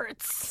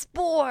sports.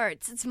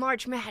 Sports. It's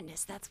March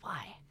Madness, that's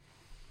why.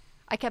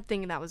 I kept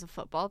thinking that was a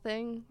football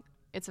thing.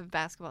 It's a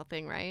basketball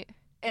thing, right?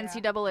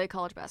 NCAA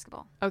college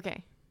basketball.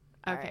 Okay.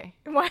 All Okay.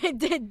 Why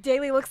did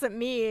Daly looks at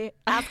me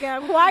asking,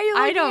 like, why are you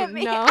looking I don't at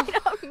me? know. I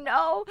don't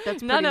know.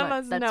 That's None pretty of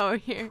much- us that's know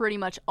here. Pretty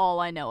much all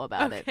I know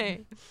about it.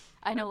 Okay.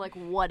 I know like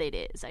what it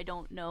is. I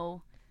don't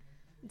know.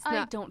 I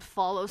not- don't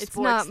follow sports. It's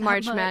not that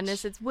March much.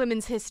 Madness, it's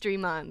Women's History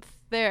Month.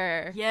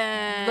 There.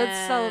 Yes.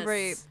 Let's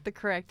celebrate the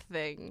correct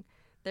thing.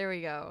 There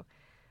we go.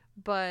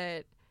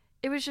 But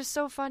it was just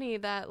so funny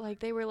that like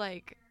they were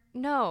like,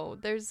 no,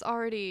 there's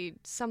already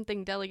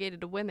something delegated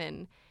to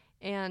women.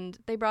 And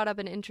they brought up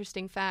an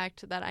interesting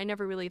fact that I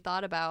never really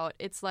thought about.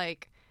 It's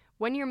like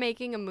when you're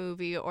making a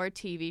movie or a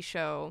TV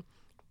show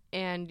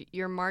and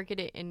you're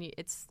marketed and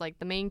it's like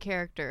the main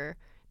character,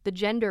 the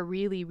gender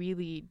really,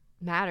 really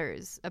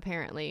matters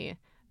apparently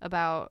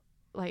about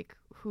like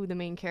who the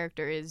main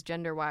character is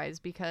gender-wise,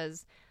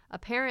 because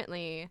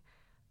apparently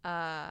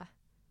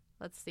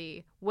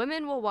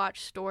women will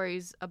watch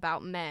stories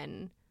about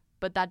men,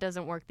 but that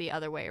doesn't work the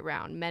other way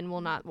around. Men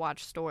will not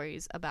watch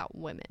stories about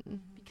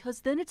women.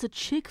 Because then it's a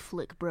chick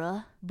flick,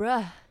 bruh.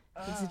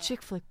 It's a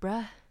chick flick,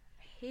 bruh.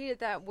 Hated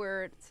that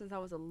word since I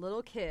was a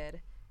little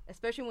kid,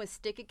 especially when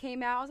Stick It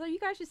came out. I was like, you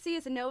guys should see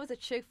it. And no, it's a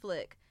chick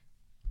flick.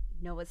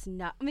 No, it's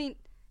not. I mean,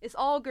 it's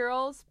all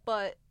girls,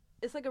 but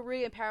it's like a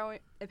really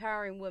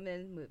empowering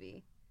women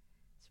movie.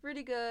 It's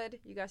really good.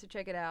 You guys should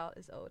check it out.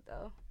 It's old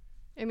though.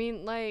 I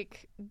mean,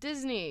 like,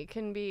 Disney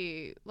can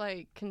be,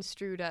 like,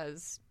 construed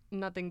as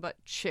nothing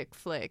but chick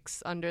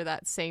flicks under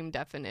that same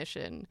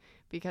definition,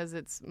 because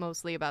it's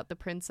mostly about the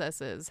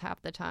princesses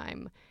half the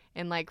time.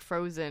 And, like,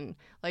 Frozen.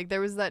 Like, there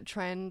was that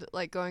trend,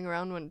 like, going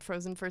around when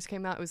Frozen first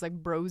came out. It was,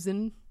 like,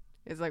 Brosen.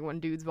 It's, like, when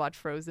dudes watch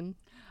Frozen.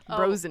 Oh.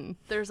 Brosen.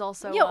 There's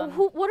also Yo,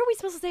 what are we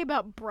supposed to say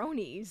about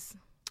bronies?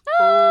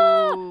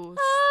 Ooh.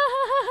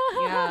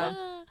 Yeah.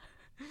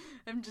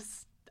 I'm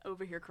just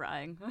over here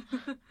crying.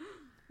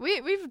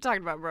 We've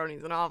talked about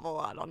bronies an awful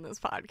lot on this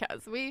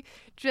podcast. We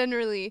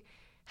generally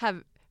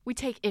we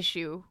take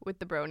issue with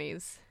the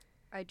bronies.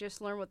 I just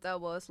learned what that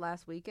was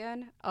last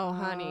weekend. Oh,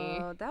 honey.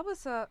 That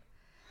was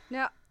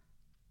now,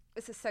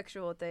 it's a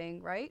sexual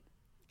thing, right?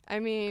 I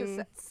mean,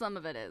 'Cause Some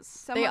of it is.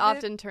 Some they of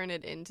often turn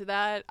it into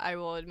that. I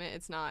will admit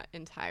it's not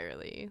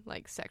entirely,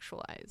 like,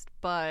 sexualized,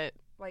 but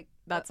like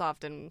that's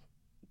often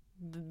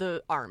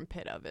the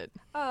armpit of it.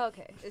 Oh,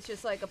 okay. It's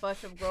just like a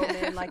bunch of grown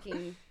men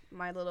liking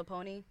My Little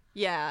Pony.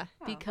 Yeah,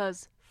 Oh.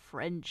 Because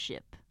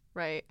friendship.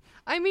 right.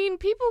 I mean,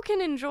 people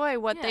can enjoy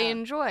what they Yeah.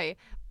 enjoy,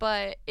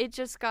 But it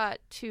just got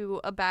to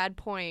a bad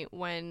point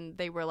when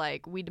they were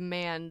like, we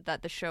demand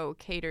that the show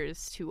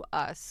caters to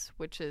us,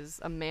 which is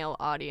a male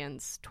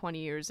audience 20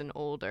 years and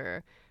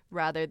older,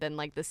 rather than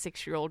like the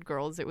 6-year-old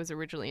girls it was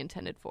originally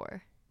intended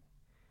for.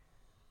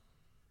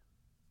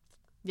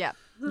 Yep.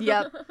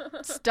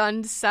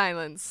 Stunned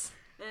silence.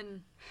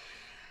 And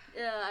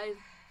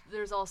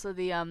there's also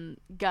the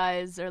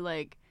guys are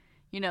like,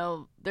 you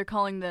know, they're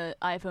calling the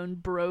iPhone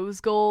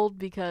Bros Gold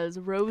because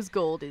rose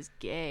gold is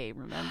gay,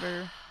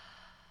 remember?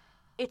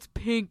 It's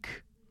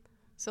pink.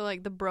 So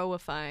like the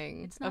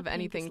broifying It's not of pink,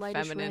 anything it's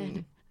lightish feminine.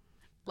 red.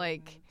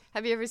 Like,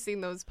 have you ever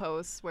seen those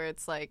posts where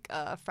it's like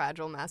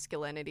fragile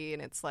masculinity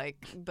and it's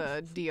like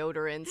the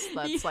deodorants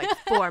that's like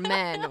for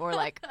men, or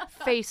like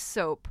face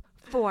soap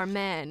for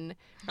men,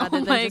 rather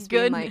than my just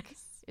being like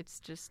goodness. it's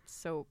just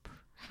soap,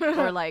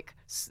 or like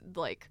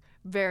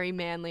very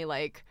manly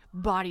like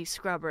body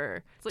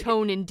scrubber, like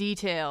tone and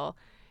detail,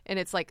 and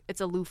it's like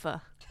it's a loofah.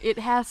 It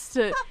has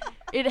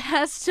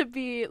to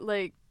be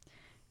like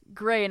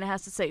gray, and it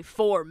has to say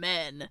for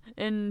men.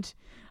 And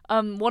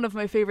one of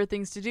my favorite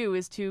things to do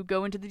is to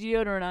go into the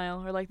deodorant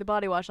aisle or like the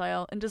body wash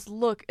aisle and just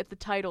look at the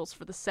titles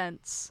for the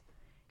scents.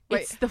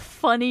 Right. It's the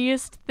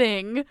funniest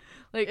thing.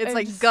 Like It's I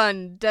like just-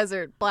 gun,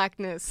 desert,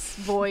 blackness,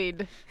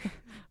 void.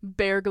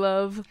 Bear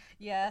Glove,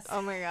 Yes.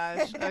 Oh my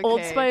gosh. Okay.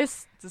 Old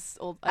Spice. Just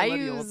old. I love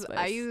you, Old I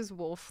Spice. use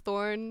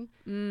Wolfthorn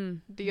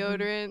Mm.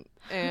 deodorant,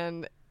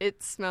 and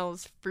it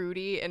smells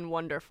fruity and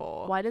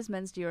wonderful. Why does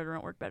men's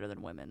deodorant work better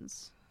than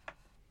women's?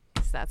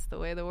 'Cause that's the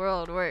way the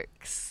world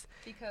works,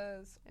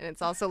 Because and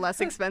it's also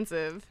less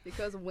expensive.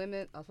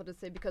 women, I was about to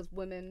say because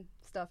women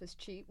stuff is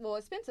cheap. Well,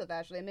 expensive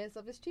actually. And men's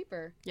stuff is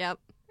cheaper. Yep,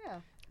 Yeah.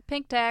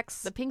 Pink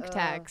tax. the pink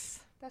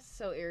tax, That's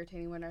so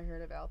irritating when I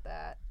heard about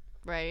that.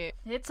 right?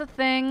 It's a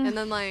thing. And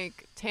then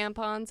like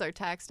tampons are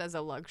taxed as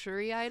a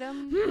luxury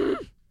item.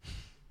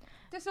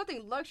 There's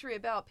nothing luxury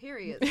about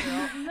periods,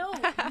 girl. No.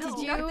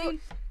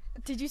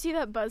 Did you see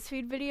that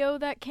BuzzFeed video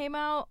that came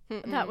out?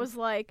 That was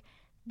like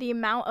the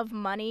amount of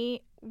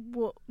money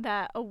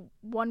that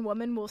one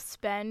woman will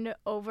spend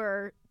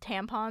over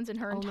tampons in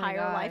her Oh my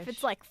entire life. gosh.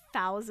 It's like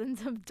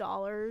thousands of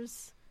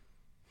dollars.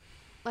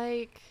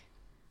 Like,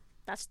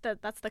 That's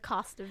the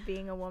cost of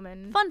being a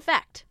woman. Fun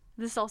fact.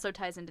 This also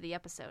ties into the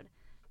episode.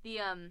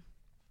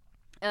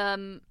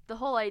 The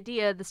whole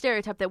idea, the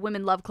stereotype that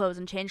women love clothes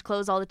and change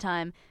clothes all the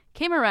time,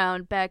 came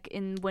around back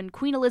in when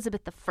Queen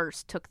Elizabeth I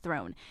took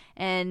throne.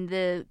 And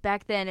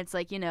back then, it's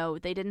like, you know,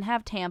 they didn't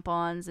have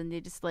tampons, and they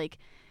just like,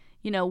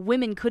 you know,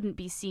 women couldn't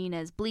be seen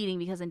as bleeding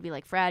because they'd be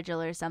like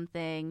fragile or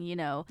something, you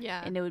know.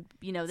 yeah, And it would,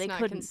 you know, it's they not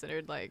couldn't.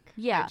 considered like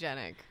Yeah.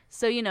 hygienic.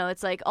 So, you know,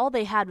 it's like all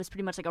they had was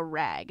pretty much like a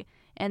rag.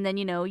 And then,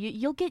 you know,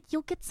 you'll get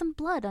some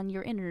blood on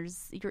your inner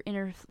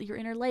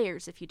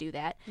layers if you do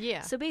that.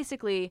 Yeah. So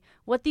basically,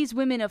 what these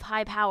women of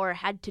high power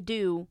had to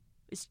do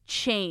is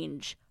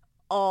change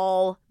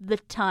all the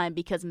time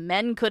because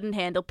men couldn't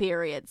handle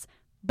periods.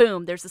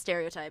 Boom, there's the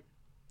stereotype.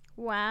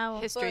 Wow.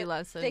 History But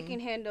lesson. They can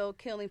handle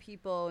killing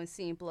people and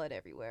seeing blood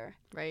everywhere.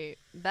 Right.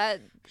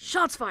 That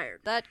Shots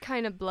fired.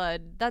 kind of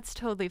blood, that's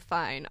totally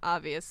fine,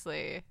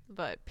 obviously.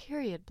 But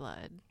period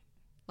blood,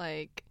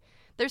 like,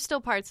 there's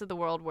still parts of the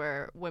world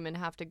where women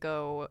have to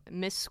go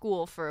miss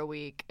school for a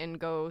week and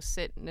go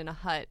sit in a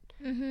hut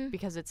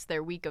because it's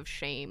their week of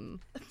shame.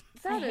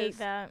 I hate is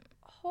that.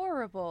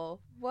 horrible.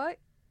 What?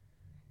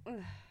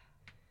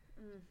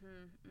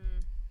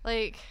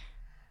 Like,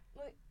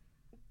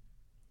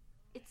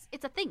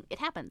 It's a thing. It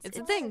happens. it's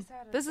a Why thing. is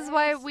that a This is bad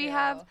why we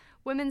have show?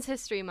 Women's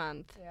History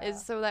Month, Yeah.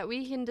 is so that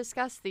we can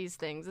discuss these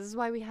things. This is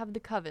why we have the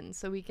coven,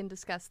 so we can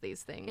discuss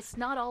these things. It's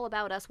not all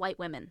about us white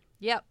women.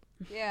 Yep.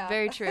 Yeah.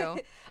 Very true.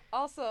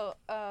 Also,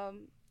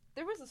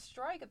 there was a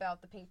strike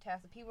about the pink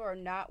tax. People are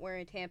not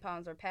wearing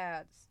tampons or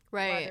pads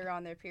while Right. they're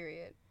on their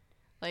period.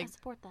 Like, I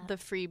support that. the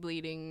free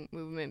bleeding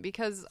movement,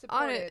 because Support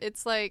on it.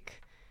 it's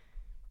like,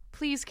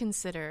 please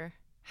consider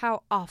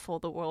how awful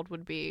the world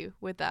would be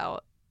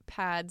without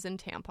pads and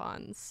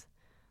tampons.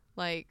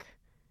 Like,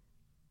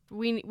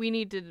 we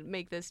need to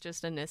make this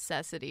just a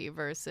necessity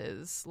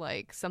versus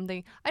like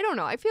something. I don't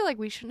know. I feel like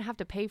we shouldn't have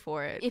to pay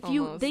for it.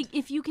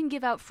 if you can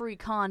give out free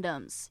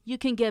condoms, you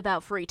can give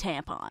out free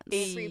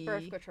tampons. Free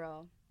birth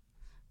control.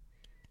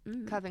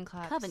 Coven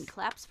claps. Coven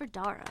claps for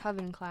Dara.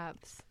 Coven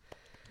claps.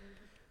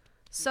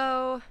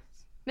 So,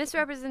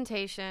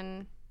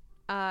 misrepresentation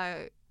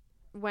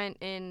went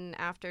in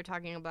after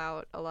talking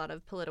about a lot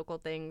of political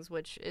things,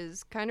 which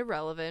is kind of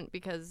relevant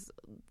because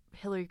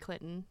Hillary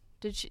Clinton,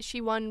 she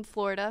won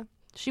Florida,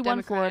 She won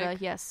Democratic. Florida,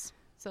 yes.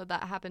 so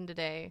that happened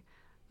today.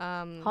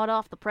 Hot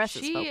off the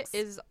presses, She folks.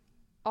 is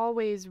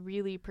always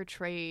really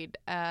portrayed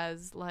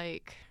as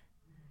like,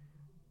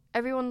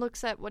 everyone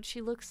looks at what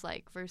she looks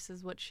like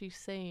versus what she's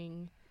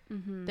saying.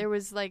 Mm-hmm. There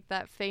was like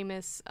that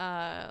famous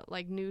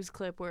like news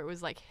clip where it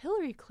was like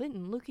Hillary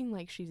Clinton looking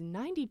like she's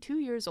 92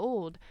 years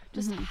old,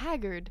 just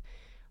haggard.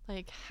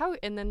 Like, how,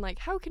 and then like,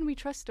 how can we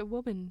trust a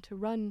woman to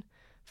run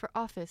for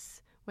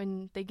office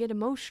when they get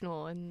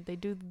emotional and they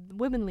do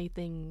womanly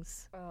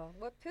things.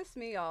 What pissed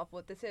me off,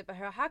 what they said about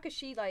her, how could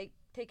she, like,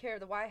 take care of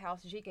the White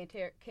House and she can't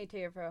take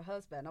care of her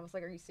husband? I was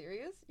like, are you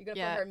serious? You gonna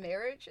put her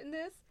marriage in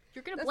this?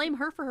 You're gonna blame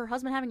her for her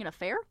husband having an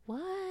affair?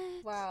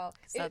 What? Wow.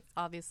 'Cause that's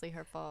obviously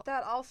her fault.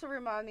 That also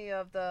reminded me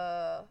of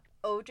the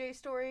OJ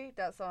story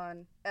that's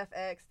on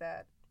FX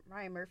that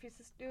Ryan Murphy's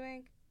is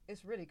doing.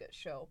 It's a really good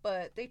show.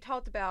 But they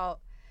talked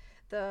about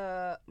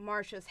the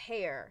Marsha's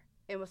hair.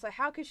 It was like,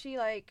 how could she,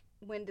 like,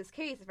 win this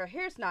case if her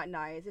hair's not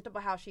nice? They talk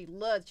about how she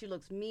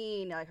looks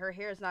mean, like her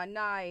hair's not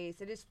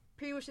nice. It is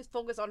pretty much just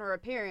focused on her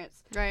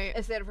appearance Right.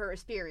 instead of her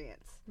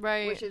experience.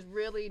 Right. Which is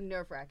really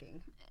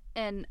nerve-wracking.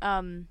 And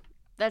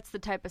that's the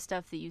type of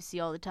stuff that you see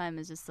all the time,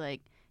 is just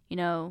like, you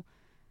know,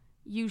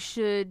 you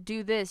should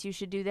do this, you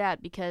should do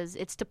that, because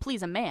it's to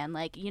please a man.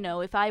 Like, you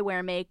know, if I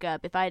wear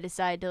makeup, if I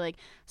decide to, like,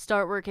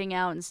 start working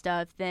out and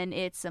stuff, then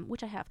it's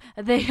which I have,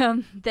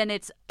 then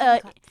it's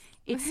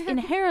it's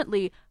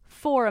inherently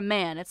for a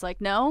man. It's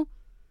like, no,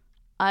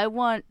 I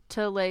want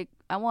to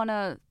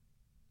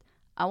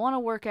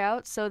work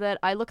out so that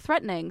I look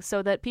threatening,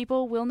 so that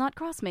people will not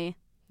cross me.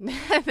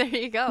 There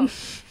you go.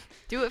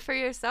 Do it for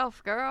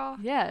yourself, girl.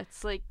 Yeah,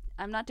 it's like,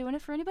 I'm not doing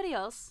it for anybody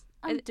else.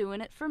 I'm doing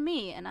it for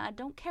me, and I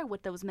don't care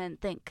what those men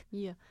think.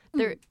 Yeah.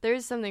 There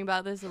is something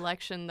about this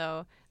election,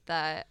 though,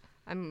 that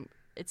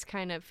it's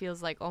kind of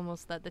feels like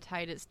almost that the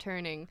tide is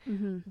turning.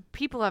 Mm-hmm.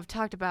 People have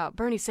talked about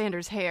Bernie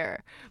Sanders'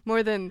 hair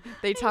more than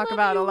they talk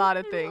about a lot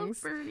of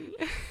things.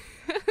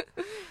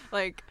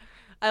 Like,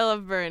 I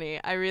love Bernie.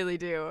 I really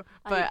do.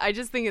 But I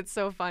just think it's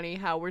so funny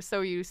how we're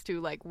so used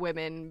to, like,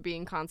 women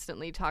being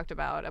constantly talked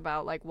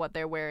about, like, what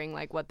they're wearing,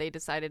 like, what they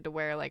decided to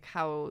wear, like,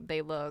 how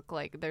they look.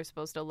 Like, they're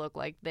supposed to look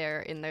like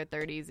they're in their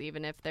 30s,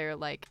 even if they're,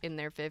 like, in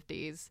their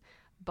 50s.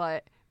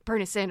 But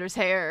Bernie Sanders'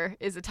 hair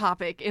is a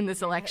topic in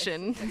this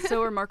election. And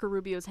so are Marco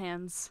Rubio's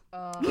hands.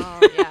 Yeah.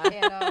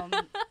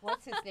 And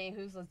what's his name?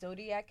 Who's the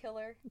Zodiac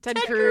killer? Ted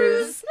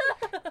Cruz.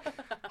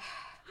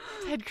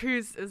 Ted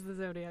Cruz is the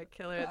Zodiac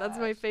killer. That's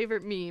my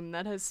favorite meme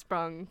that has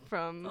sprung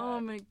from Oh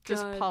my god.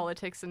 just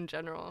politics in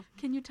general.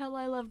 Can you tell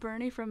I love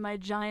Bernie from my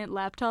giant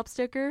laptop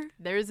sticker?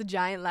 There is a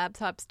giant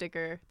laptop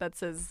sticker that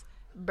says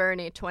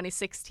Bernie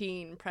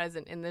 2016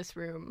 present in this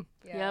room.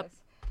 Yes. Yep.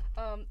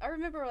 I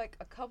remember, like,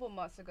 a couple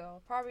months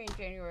ago, probably in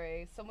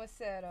January, someone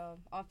said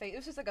on Facebook, it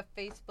was just like a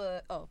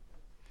Facebook,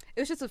 it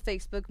was just a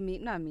Facebook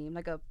meme, not meme,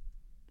 like a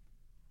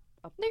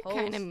They're post,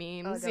 kind of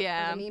memes, like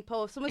yeah. a meme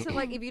post. Someone said,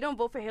 like, if you don't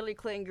vote for Hillary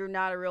Clinton, you're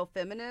not a real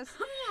feminist.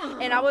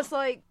 And I was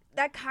like,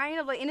 that kind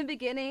of, like, in the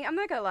beginning, I'm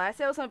not gonna lie, I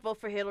said I was gonna vote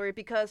for Hillary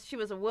because she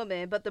was a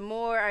woman, but the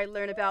more I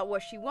learned about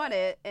what she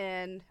wanted,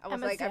 and I was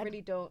Emma's like, I dead.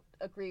 really don't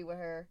agree with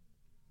her.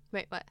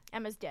 Wait, what?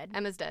 Emma's dead.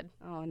 Emma's dead.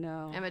 Oh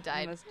no. Emma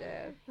died. Emma's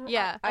dead.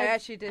 Yeah. I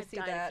actually did I've see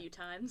died that. a few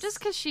times. Just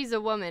because she's a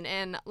woman,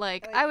 and,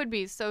 like, I would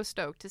be so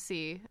stoked to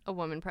see a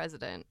woman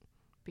president,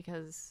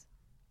 because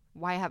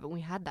why haven't we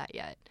had that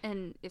yet?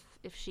 And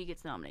if she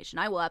gets the nomination,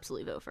 I will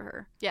absolutely vote for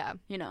her. Yeah.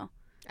 You know,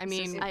 I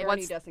mean, if Bernie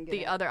what's doesn't get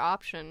the it. other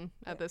option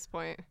at this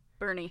point?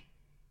 Bernie.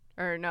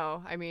 Or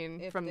no, I mean,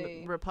 If from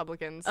they- the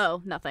Republicans.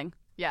 Oh, nothing.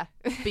 Yeah.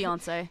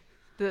 Beyonce.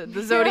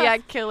 the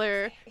Zodiac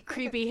killer,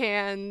 creepy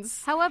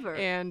hands, However,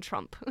 and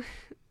Trump.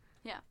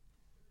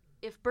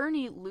 if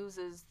Bernie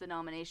loses the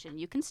nomination,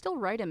 you can still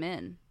write him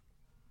in.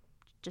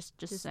 Just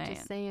saying.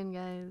 Just saying,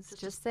 guys.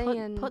 Just put-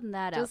 saying. putting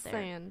that just out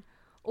there. saying.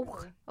 Oh,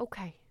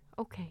 okay.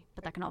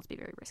 But that can also be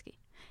very risky.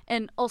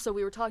 And also,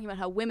 we were talking about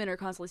how women are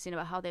constantly saying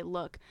about how they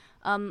look.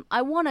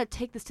 I want to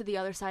take this to the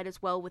other side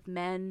as well, with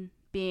men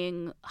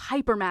being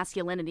hyper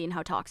masculinity and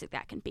how toxic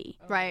that can be.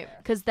 Right.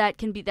 Because that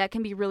can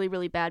be really,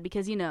 really bad.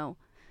 Because, you know,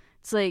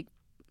 it's like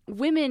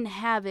women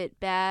have it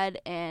bad,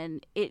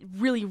 and it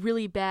really,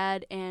 really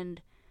bad, and,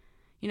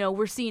 you know,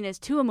 we're seen as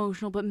too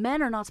emotional, but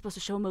men are not supposed to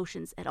show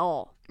emotions at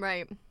all.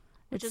 Right.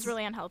 Which is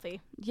really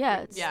unhealthy.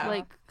 Yeah, it's Yeah.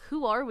 like,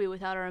 who are we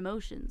without our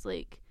emotions?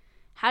 Like,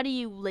 how do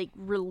you, like,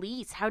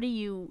 release? How do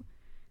you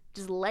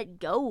just let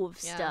go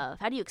of Yeah. stuff?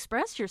 How do you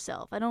express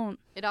yourself? I don't...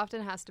 It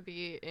often has to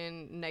be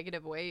in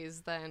negative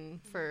ways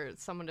then for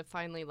someone to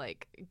finally,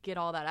 like, get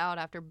all that out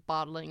after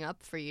bottling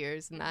up for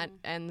years, and that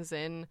ends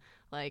in,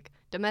 like,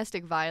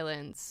 domestic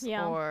violence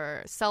Yeah.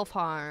 or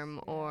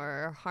self-harm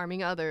or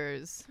harming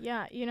others.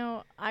 Yeah, you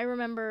know, I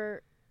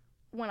remember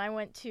when I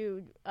went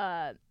to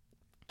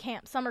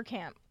summer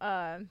camp,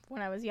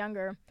 when I was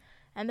younger,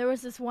 and there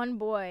was this one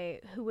boy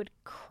who would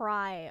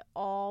cry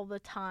all the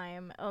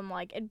time.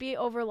 Like, it'd be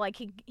over, like,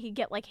 he'd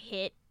get, like,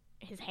 hit,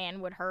 his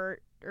hand would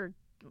hurt, or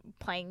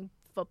playing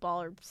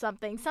football or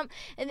something.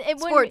 And it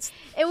wouldn't, Sports.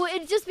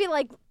 it'd just be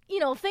like, you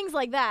know, things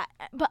like that.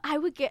 But I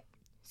would get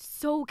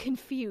so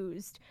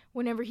confused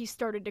whenever he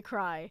started to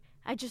cry.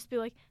 I'd just be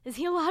like, is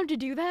he allowed to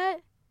do that?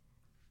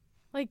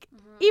 Like,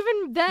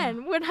 even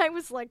then, when I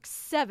was, like,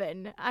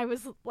 7, I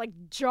was, like,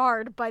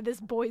 jarred by this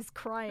boy's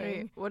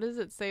crying. Right. What does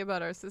it say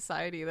about our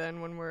society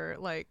then when we're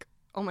like,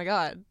 oh my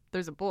God,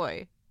 there's a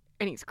boy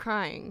and he's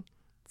crying?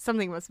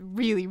 Something must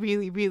really,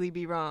 really, really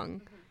be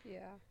wrong.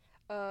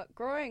 Yeah.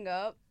 Growing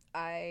up,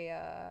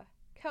 I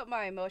kept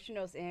my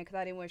emotionals in because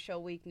I didn't want to show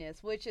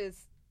weakness, which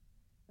is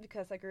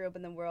because I grew up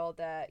in the world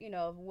that, if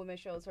a woman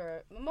shows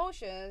her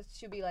emotions,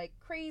 she'll be like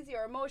crazy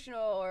or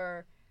emotional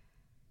or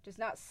just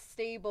not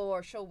stable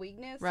or show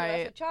weakness. Right.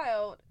 So as a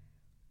child,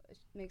 it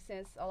makes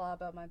sense a lot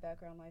about my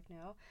background life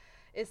now,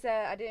 is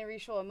that I didn't really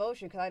show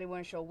emotion because I didn't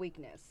want to show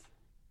weakness.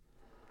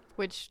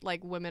 Which,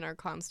 like, women are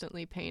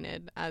constantly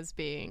painted as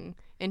being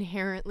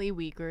inherently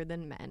weaker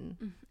than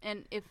men.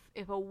 And if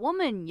a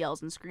woman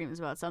yells and screams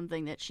about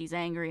something that she's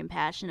angry and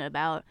passionate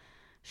about,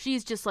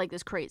 she's just like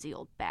this crazy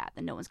old bat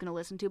that no one's going to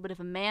listen to. But if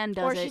a man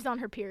does Or it... she's on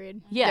her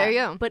period. Yeah, There you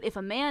go. But if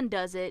a man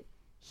does it,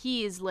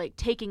 he is, like,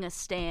 taking a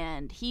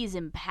stand. He's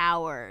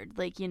empowered.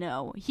 Like,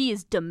 he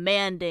is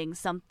demanding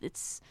something.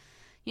 It's,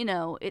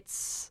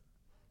 it's...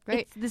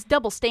 Right. It's this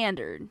double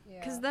standard.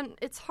 Because then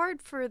it's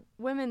hard for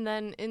women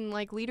then in,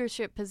 like,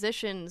 leadership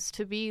positions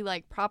to be,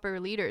 like,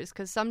 proper leaders.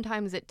 Because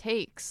sometimes it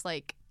takes,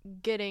 like,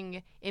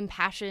 getting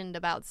impassioned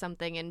about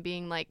something and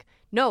being like,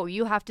 no,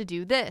 you have to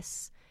do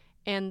this.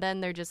 And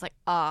then they're just like,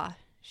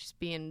 she's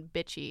being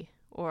bitchy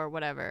or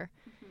whatever.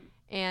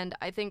 And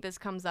I think this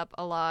comes up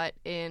a lot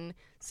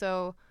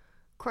so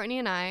Courtney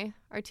and I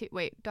are,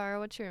 wait, Dara,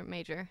 what's your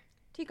major?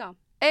 TCOM.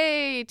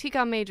 Hey,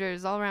 TCOM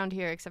majors all around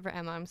here except for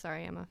Emma. I'm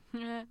sorry, Emma.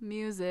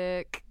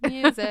 Music.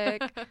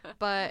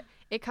 But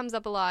it comes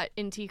up a lot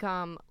in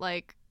TCOM,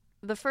 like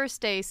the first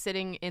day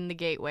sitting in the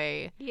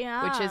gateway,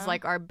 Yeah. which is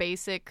like our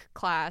basic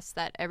class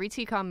that every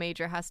TCOM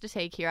major has to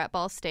take here at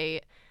Ball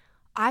State.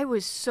 I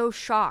was so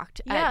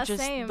shocked at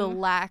just same. the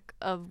lack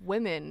of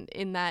women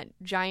in that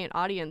giant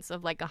audience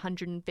of like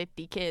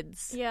 150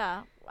 kids.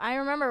 Yeah. I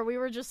remember we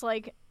were just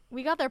like,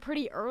 we got there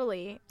pretty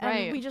early. And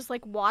Right. we just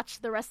like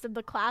watched the rest of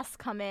the class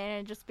come in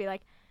and just be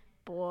like,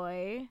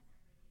 boy.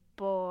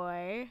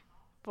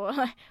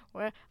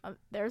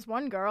 There's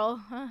one girl.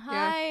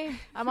 Hi.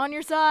 I'm on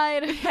your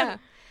side. Yeah.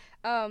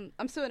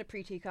 I'm still in a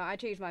pre-TCOM. I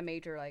changed my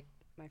major like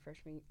my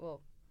freshman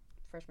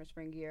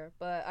spring year,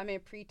 but I'm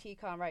in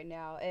pre-TCOM right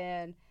now.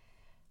 And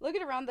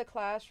looking around the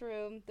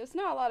classroom, there's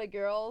not a lot of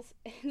girls.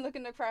 And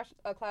looking at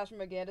the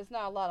classroom again, there's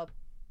not a lot of.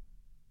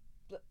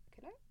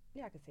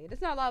 I can say it.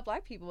 There's not a lot of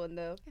black people in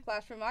the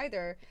classroom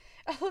either.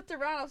 I looked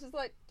around. I was just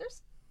like,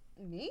 "There's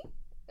me,"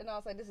 and I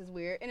was like, "This is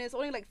weird." And it's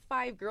only like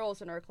 5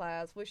 girls in our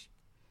class, which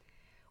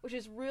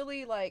is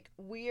really like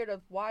weird.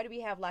 Of why do we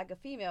have lack of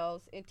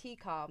females in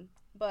TCOM?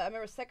 But I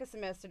remember second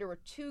semester there were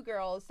 2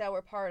 girls that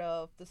were part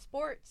of the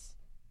sports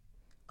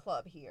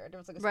club here. There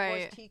was like a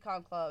sports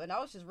TCOM club, and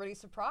I was just really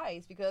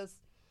surprised because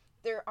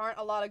there aren't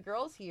a lot of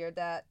girls here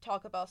that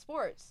talk about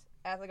sports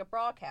as like a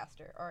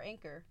broadcaster or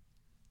anchor.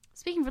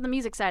 Speaking from the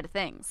music side of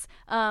things,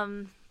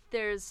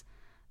 there's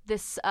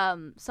this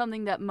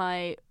something that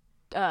my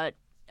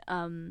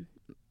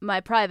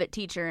private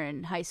teacher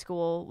in high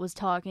school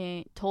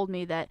told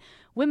me that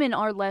women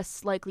are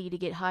less likely to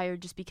get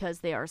hired just because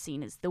they are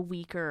seen as the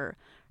weaker.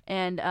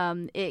 And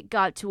it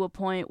got to a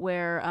point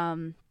where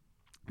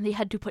they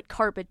had to put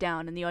carpet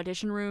down in the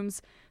audition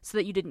rooms so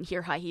that you didn't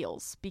hear high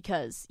heels,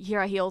 because you hear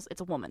high heels, it's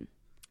a woman.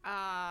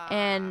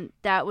 And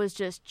that was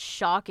just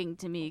shocking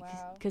to me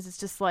because it's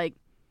just like,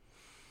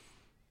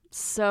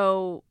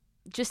 so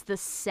just the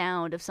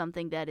sound of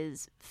something that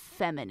is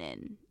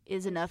feminine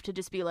is enough to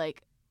just be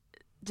like,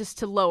 just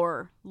to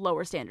lower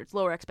standards,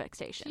 lower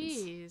expectations.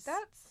 Jeez.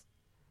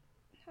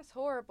 That's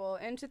horrible.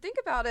 And to think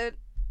about it,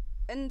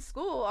 in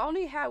school, I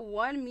only had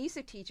one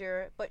music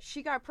teacher, but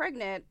she got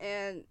pregnant,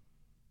 and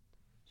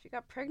she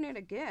got pregnant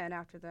again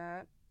after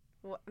that.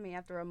 Well, I mean,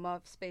 after a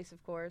month space,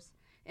 of course.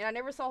 And I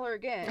never saw her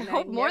again. I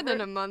hope more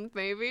than a month,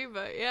 maybe,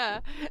 but yeah.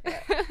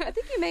 I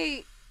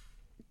think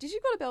did you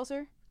go to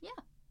Belzer? Yeah.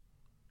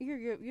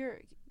 You're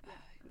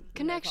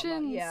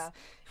Connections. Yeah,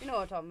 you know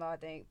what I'm talking about, I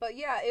think. But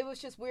yeah, it was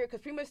just weird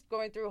because pretty much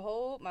going through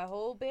my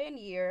whole band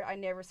year, I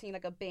never seen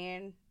like a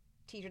band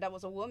teacher that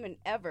was a woman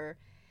ever.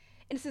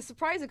 And it's just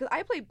surprising because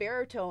I play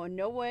baritone and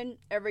no one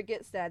ever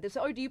gets that. They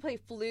say, "Oh, do you play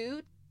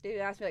flute?" They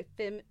ask me like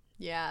feminine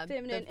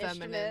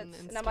instruments.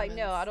 And I'm like,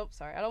 "No, I don't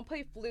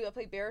play flute. I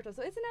play baritone."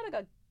 So isn't that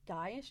like a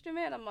guy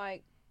instrument? I'm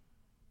like,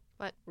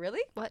 what?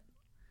 Really? What?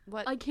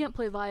 I can't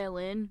play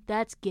violin.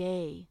 That's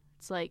gay.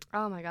 It's like,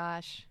 oh my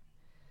gosh.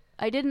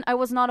 I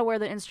was not aware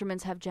that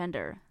instruments have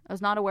gender. I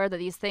was not aware that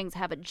these things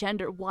have a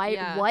gender. Why?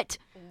 Yeah. What?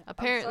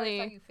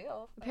 Apparently, I'm sorry that's how you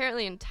feel.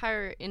 Apparently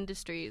entire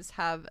industries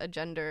have a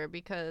gender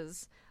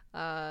because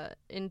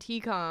in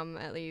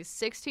TCOM, at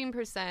least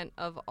 16%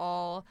 of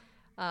all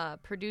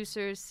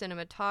producers,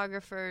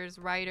 cinematographers,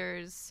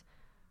 writers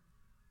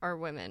are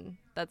women.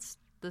 That's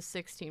the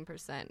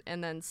 16%.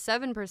 And then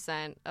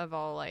 7% of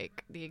all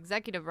like the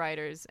executive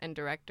writers and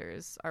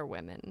directors are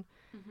women.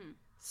 Mm-hmm.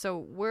 So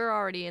we're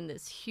already in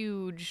this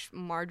huge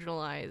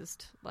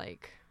marginalized,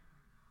 like,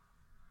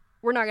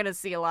 we're not going to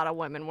see a lot of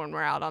women when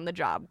we're out on the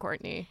job,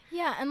 Courtney.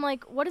 Yeah, and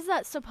like, what is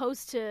that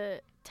supposed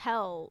to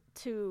tell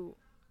to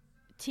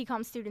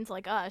TCOM students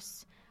like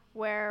us,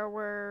 where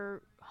we're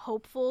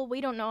hopeful?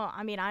 We don't know.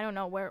 I mean, I don't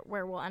know where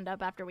we'll end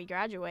up after we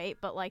graduate,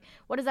 but like,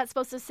 what is that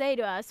supposed to say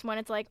to us when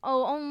it's like,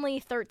 oh,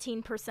 only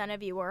 13%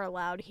 of you are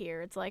allowed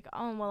here? It's like,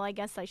 oh, well, I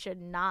guess I should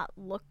not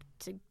look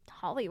to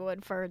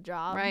Hollywood for a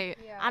job. Right.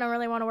 Yeah. I don't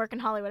really want to work in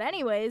Hollywood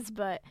anyways,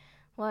 but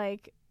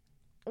like,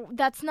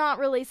 that's not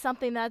really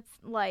something that's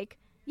like,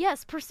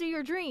 yes, pursue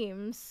your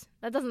dreams.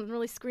 That doesn't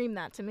really scream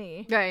that to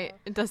me. Right.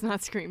 It does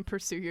not scream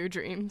pursue your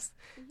dreams.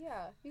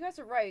 Yeah, you guys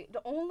are right.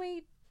 The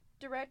only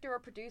director or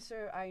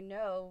producer I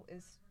know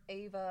is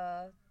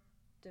Ava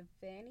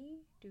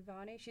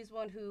DuVernay. She's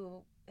one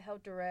who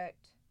helped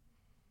direct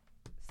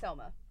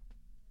Selma,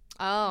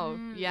 Oh,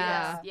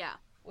 yeah. Yeah.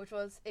 which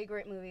was a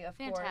great movie, of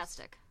course.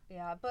 Fantastic.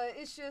 Yeah, but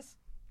it's just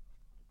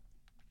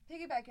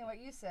piggybacking what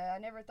you said. I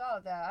never thought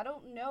of that. I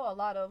don't know a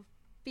lot of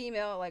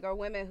female, like, or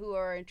women who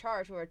are in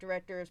charge, who are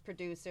directors,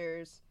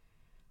 producers,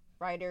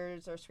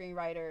 writers, or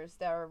screenwriters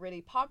that are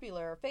really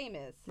popular or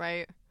famous.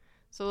 Right.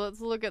 So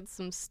let's look at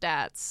some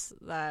stats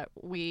that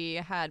we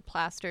had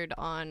plastered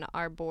on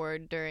our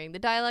board during the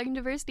Dialogue and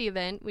Diversity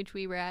event, which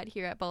we were at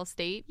here at Ball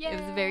State. It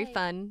was very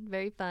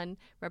fun,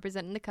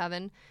 representing the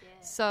Coven. Yeah.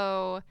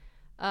 So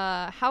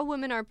how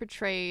women are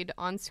portrayed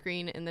on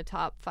screen in the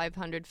top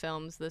 500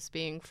 films, this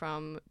being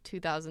from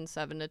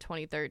 2007 to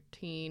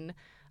 2013.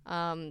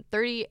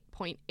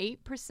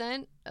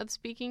 30.8% of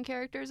speaking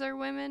characters are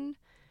women,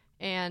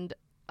 and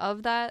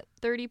of that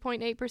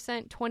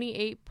 30.8%,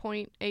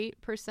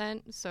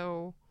 28.8%,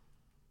 so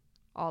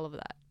all of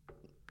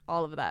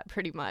that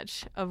pretty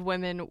much, of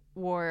women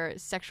wore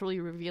sexually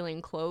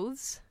revealing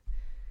clothes.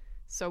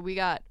 So we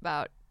got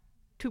about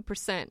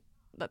 2%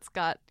 that's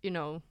got,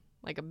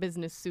 like a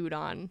business suit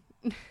on.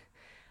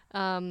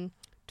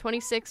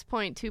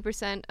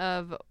 26.2%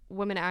 of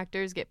women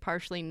actors get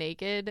partially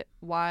naked,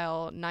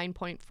 while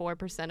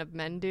 9.4% of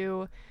men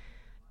do.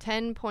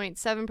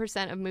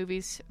 10.7% of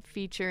movies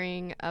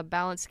featuring a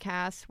balanced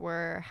cast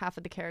where half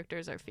of the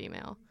characters are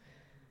female.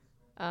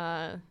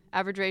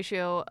 Average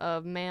ratio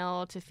of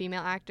male to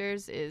female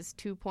actors is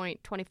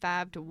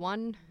 2.25 to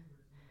 1.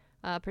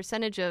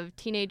 Percentage of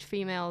teenage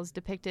females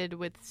depicted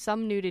with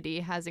some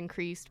nudity has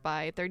increased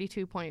by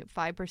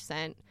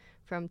 32.5%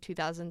 from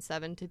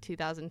 2007 to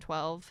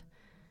 2012.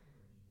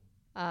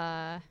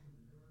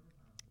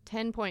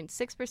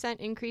 10.6%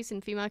 increase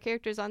in female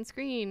characters on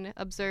screen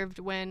observed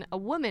when a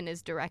woman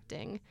is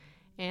directing,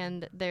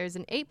 and there's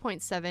an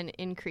 8.7%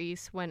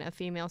 increase when a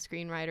female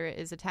screenwriter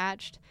is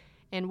attached,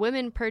 and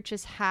women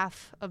purchase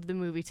half of the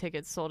movie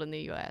tickets sold in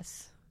the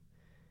U.S.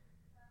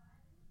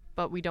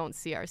 But we don't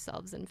see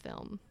ourselves in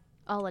film.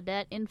 All of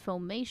that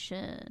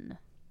information.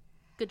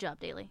 Good job,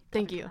 Daily.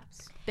 Thank you.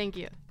 Thank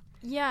you.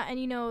 Yeah,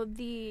 and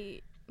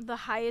the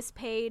highest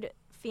paid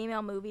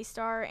female movie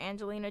star,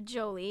 Angelina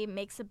Jolie,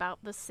 makes about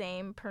the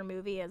same per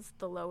movie as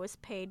the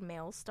lowest paid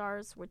male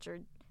stars, which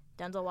are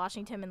Denzel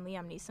Washington and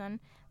Liam Neeson,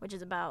 which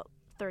is about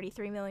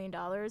 $33 million,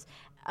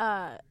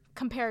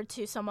 compared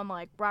to someone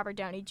like Robert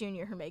Downey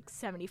Jr., who makes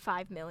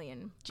 $75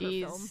 million per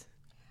film.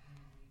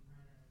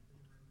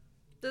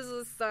 This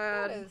is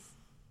sad.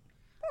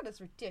 That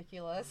is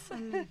ridiculous.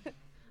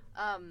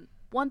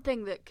 One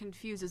thing that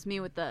confuses me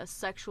with the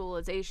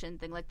sexualization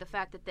thing, like the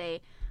fact that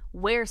they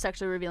wear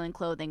sexually revealing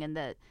clothing and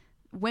that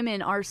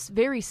women are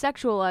very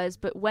sexualized,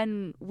 but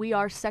when we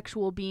are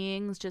sexual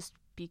beings just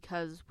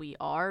because we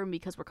are and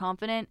because we're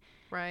confident,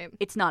 Right.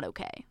 it's not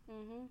okay.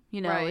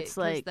 Mm-hmm. Right, It's 'cause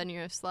like, then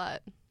you're a slut.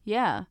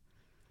 yeah.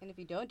 And if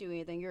you don't do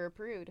anything, you're a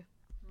prude.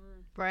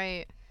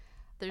 Right.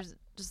 There's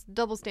just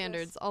double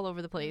standards all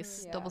over the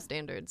place. Yeah. Double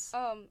standards.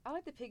 I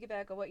like to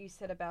piggyback on what you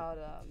said about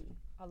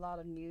a lot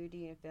of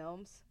nudity in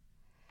films.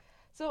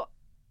 So,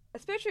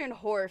 especially in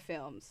horror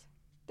films,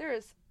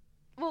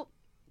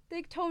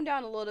 they toned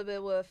down a little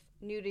bit with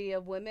nudity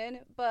of women,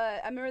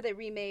 but I remember they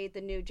remade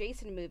the new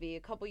Jason movie a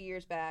couple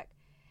years back.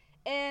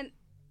 And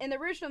in the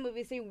original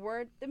movies,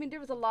 there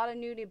was a lot of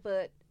nudity,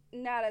 but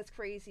not as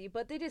crazy.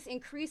 But they just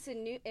increased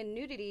in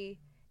nudity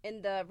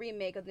in the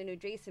remake of the new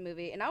Jason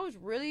movie, and I was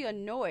really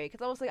annoyed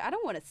because I was like, I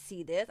don't want to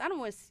see this. I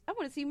want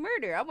to see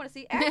murder. I want to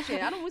see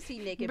action. I don't want to see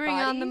naked Bring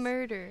bodies. on the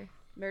murder.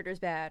 Murder's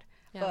bad,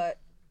 Yeah. but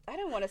I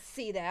don't want to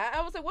see that.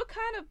 I was like, what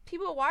kind of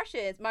people watch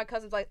it? My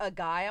cousin's like, a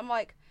guy. I'm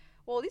like,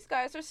 well, these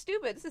guys are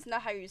stupid. This is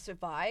not how you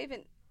survive.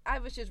 And I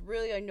was just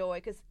really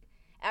annoyed because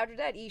after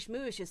that, each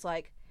movie is just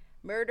like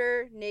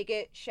murder,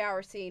 naked,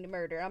 shower scene,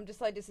 murder. I'm just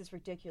like, this is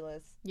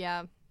ridiculous.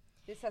 Yeah.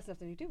 This has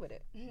nothing to do with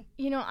it.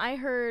 I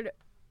heard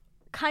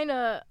kind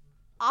of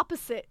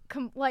opposite,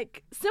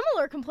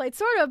 similar complaints,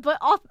 sort of, but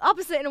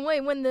opposite in a way,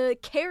 when the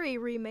Carrie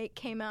remake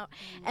came out.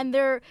 And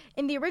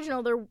in the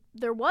original,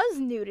 there was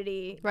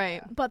nudity,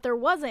 Right. but there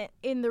wasn't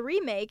in the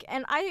remake.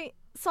 And I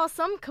saw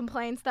some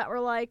complaints that were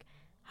like,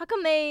 how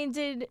come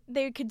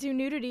they could do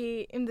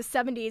nudity in the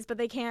 70s, but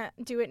they can't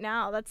do it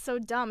now? That's so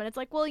dumb. And it's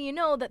like, well,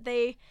 that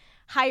they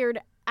hired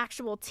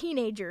actual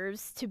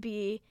teenagers to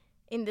be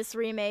in this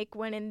remake,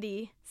 when in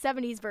the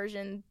 70s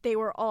version, they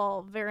were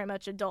all very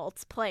much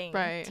adults playing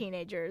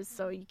teenagers.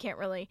 So you can't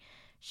really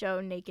show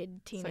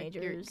naked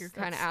teenagers. You're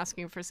kind of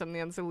asking for something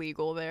that's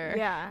illegal there.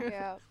 Yeah.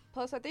 Yeah.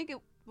 Plus, I think it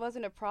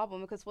wasn't a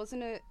problem because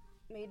wasn't it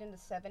made in the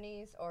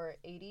 70s or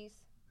 80s?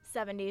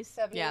 70s.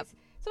 70s. Yep.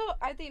 So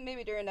I think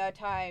maybe during that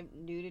time,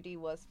 nudity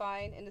was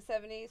fine in the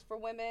 70s for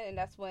women, and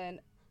that's when,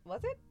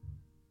 was it?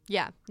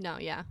 Yeah. No,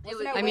 yeah.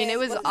 Wasn't that I mean, when- it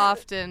was wasn't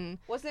often...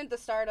 Wasn't it the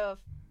start of...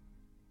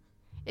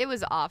 It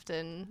was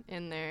often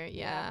in there,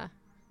 yeah.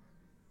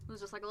 It was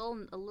just like a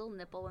little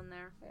nipple in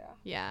there.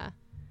 Yeah.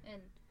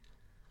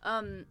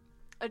 And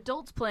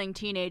adults playing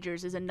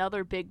teenagers is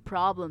another big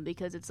problem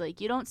because it's like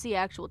you don't see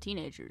actual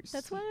teenagers.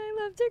 That's why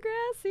I love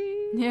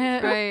Degrassi.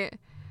 yeah. Right.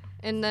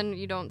 And then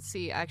you don't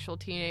see actual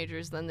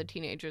teenagers. Then the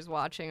teenagers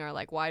watching are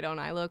like, why don't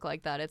I look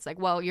like that? It's like,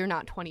 well, you're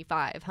not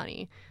 25,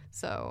 honey.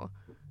 So.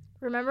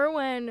 Remember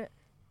when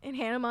in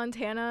Hannah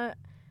Montana,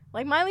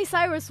 like Miley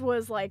Cyrus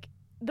was like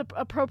the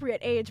appropriate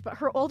age, but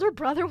her older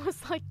brother was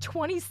like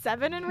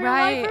 27 in real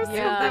life or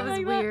something. That was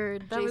like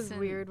weird. That was Jason-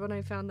 weird when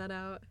I found that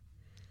out.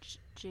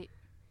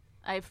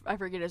 I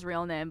forget his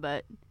real name,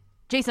 but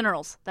Jason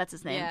Earls. That's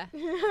his name.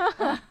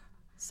 Yeah.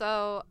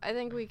 So I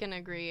think we can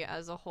agree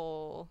as a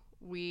whole,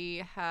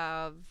 we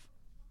have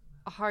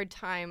a hard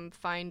time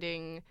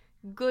finding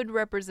good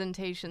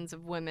representations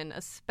of women,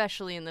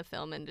 especially in the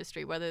film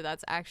industry, whether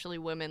that's actually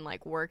women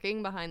like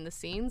working behind the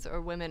scenes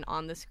or women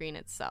on the screen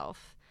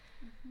itself.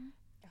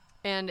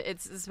 And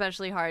it's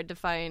especially hard to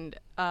find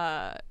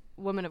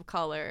women of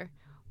color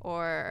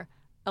or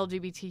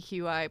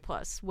LGBTQI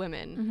plus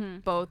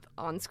women, both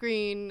on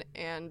screen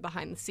and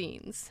behind the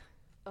scenes.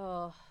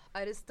 Oh,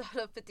 I just thought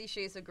of 50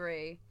 Shades of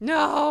Grey.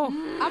 No!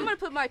 I'm gonna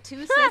put my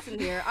 2 cents in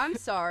here. I'm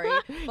sorry,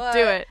 but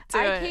Do it.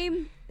 I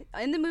came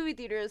in the movie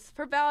theaters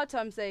for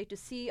Valentine's Day to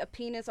see a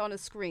penis on a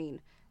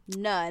screen.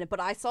 None, but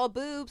I saw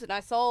boobs and I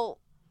saw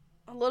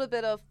a little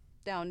bit of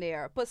down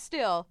there. But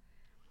still,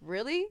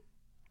 really,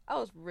 I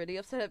was really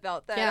upset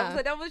about that. Yeah. I was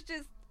like, that was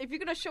just, if you're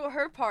gonna show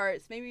her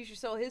parts, maybe you should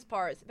show his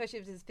parts, especially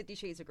if it's 50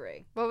 Shades of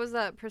Grey. What was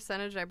that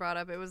percentage I brought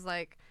up? It was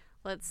like,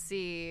 let's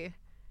see,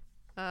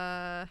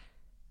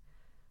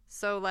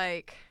 so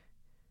like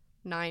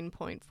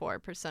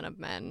 9.4% of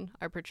men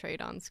are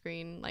portrayed on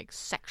screen like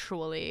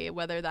sexually,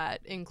 whether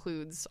that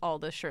includes all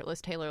the shirtless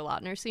Taylor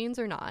Lautner scenes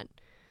or not.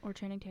 Or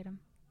Channing Tatum.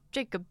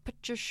 Jacob, put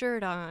your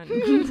shirt on.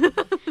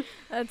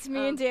 That's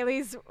me and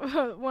Daly's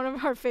one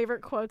of our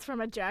favorite quotes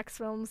from a Jax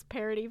Films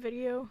parody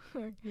video.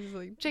 He's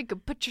like,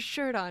 Jacob, put your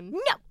shirt on.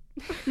 No.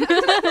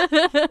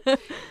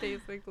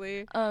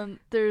 Basically.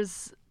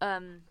 There's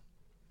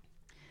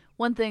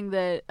one thing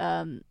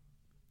that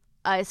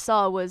I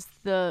saw was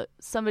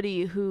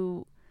somebody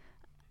who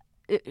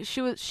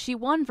she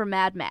won for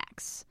Mad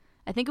Max.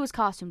 I think it was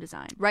costume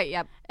design. Right,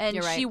 yep. And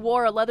You're right. she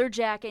wore a leather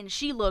jacket and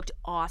she looked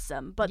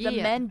awesome. But the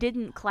Yeah. men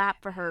didn't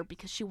clap for her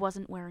because she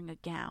wasn't wearing a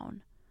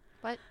gown.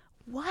 What?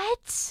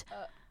 What?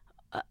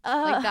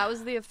 Like that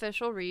was the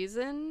official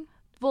reason?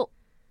 Well,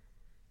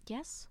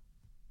 yes.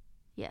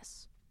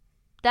 Yes.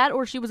 That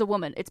or she was a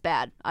woman. It's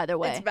bad. Either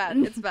way. It's bad.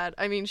 It's bad.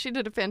 I mean, she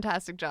did a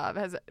fantastic job.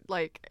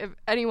 If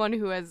anyone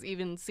who has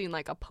even seen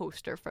like a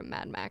poster from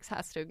Mad Max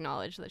has to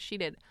acknowledge that she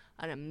did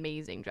an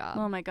amazing job.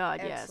 Oh my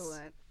god, yes.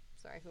 Excellent.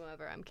 Sorry,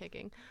 whoever I'm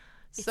kicking.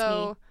 It's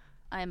So, me.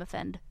 I am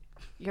offended.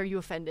 are you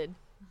offended?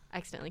 I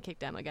accidentally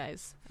kicked Emma,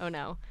 guys. Oh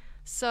no.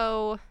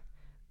 So,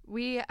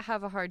 we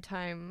have a hard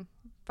time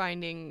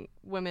finding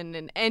women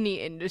in any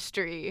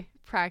industry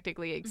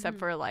practically except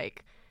for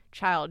like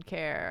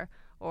childcare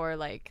or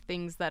like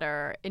things that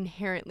are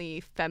inherently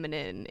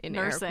feminine in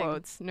Nursing. air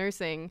quotes.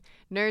 Nursing.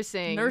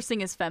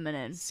 Nursing is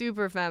feminine.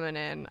 Super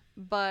feminine.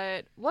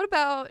 But what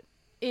about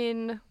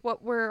in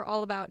what we're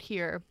all about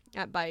here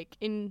at Bike,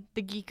 in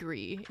the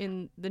geekery,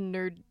 in the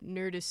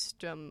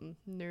nerdisphere?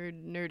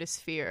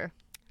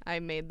 I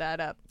made that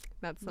up.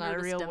 That's not a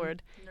real Nerdisdom.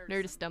 word.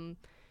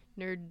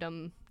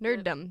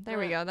 Nerddom. There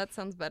we go. That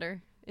sounds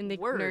better. In the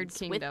nerd Words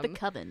kingdom. with the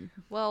coven.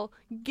 Well,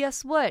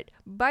 guess what?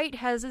 Byte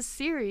has a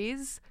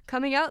series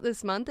coming out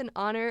this month in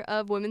honor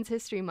of Women's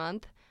History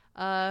Month,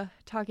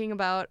 talking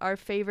about our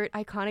favorite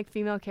iconic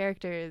female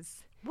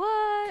characters.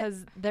 What?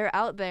 Because they're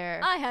out there.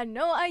 I had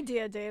no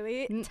idea,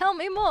 Daly. Tell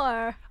me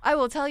more. I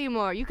will tell you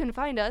more. You can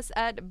find us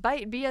at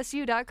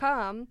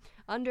bytebsu.com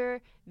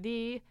under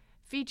the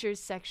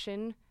features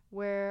section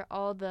where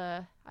all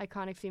the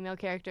iconic female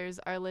characters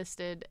are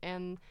listed,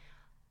 and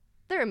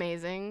they're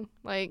amazing.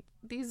 Like,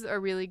 these are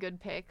really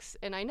good picks,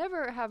 and I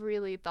never have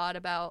really thought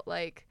about,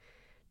 like,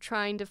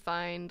 trying to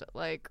find,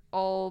 like,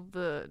 all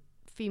the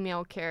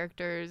female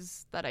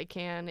characters that I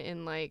can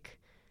in, like,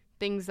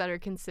 things that are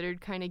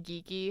considered kind of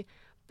geeky,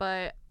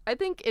 but I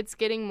think it's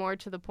getting more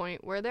to the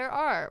point where there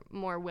are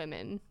more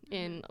women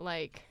in,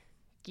 like,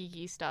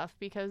 geeky stuff,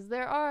 because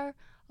there are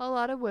a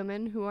lot of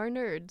women who are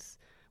nerds.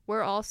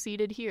 We're all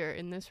seated here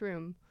in this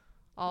room.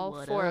 All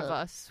What 4 of up?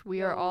 us.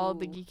 We are all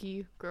the Yo.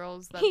 geeky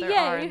girls that there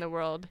are Yay. in the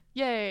world.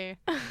 Yay.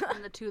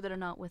 And the 2 that are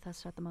not with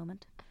us at the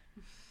moment.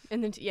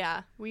 And then,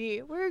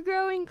 we're a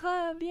growing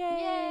club. Yay.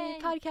 Yay.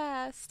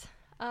 Podcast.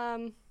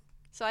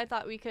 So I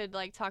thought we could,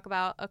 like, talk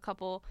about a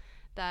couple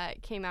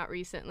that came out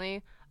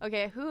recently.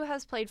 Okay, who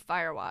has played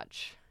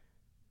Firewatch?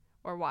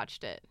 Or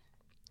watched it?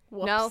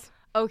 Whoops. No?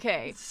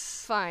 Okay,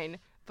 fine.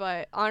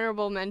 But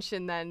honorable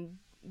mention then,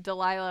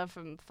 Delilah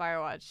from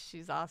Firewatch.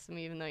 She's awesome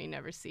even though you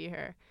never see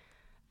her.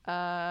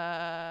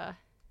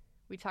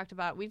 We've talked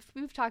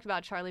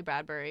about Charlie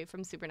Bradbury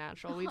from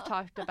Supernatural. We've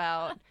talked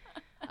about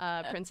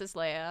Princess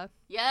Leia.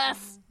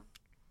 Yes.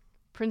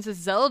 Princess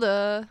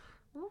Zelda.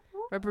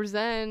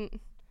 Represent.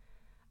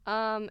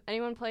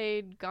 Anyone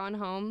played Gone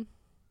Home?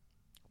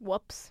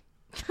 Whoops.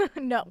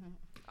 No.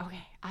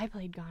 Okay, I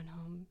played Gone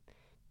Home.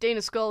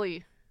 Dana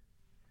Scully.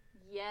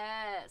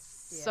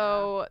 Yes.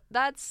 So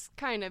that's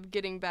kind of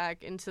getting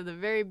back into the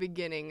very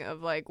beginning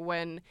of like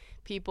when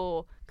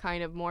people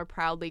kind of more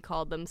proudly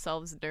called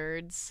themselves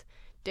nerds.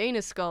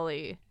 Dana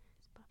Scully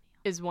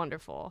is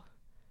wonderful.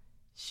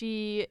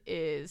 She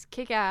is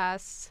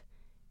kick-ass,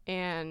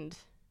 and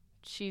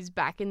she's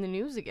back in the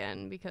news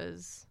again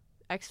because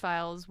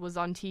X-Files was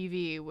on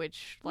TV,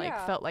 which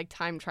felt like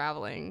time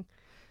traveling.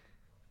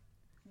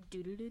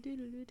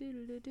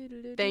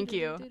 Thank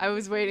you. I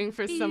was waiting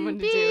for someone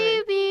to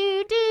do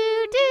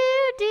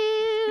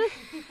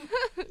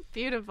it.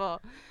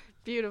 Beautiful.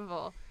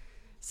 Beautiful.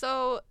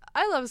 So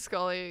I love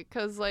Scully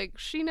because, like,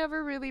 she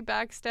never really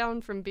backs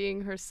down from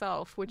being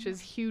herself, which is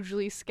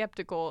hugely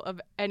skeptical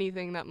of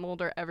anything that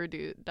Mulder ever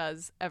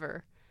does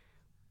ever.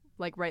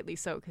 Like, rightly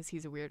so, because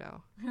he's a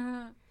weirdo.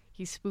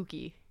 He's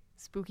spooky.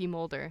 Spooky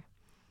Mulder.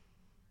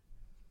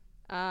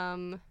 Who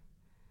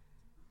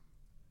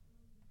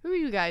are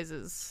you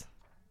guys'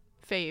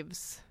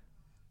 faves?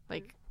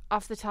 Like,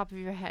 off the top of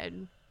your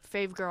head,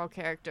 fave girl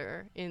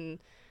character in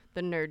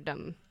the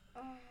nerddom,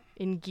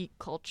 in geek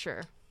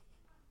culture.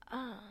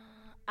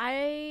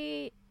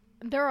 There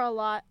are a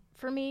lot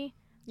for me.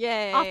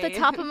 Yay. Off the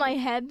top of my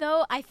head,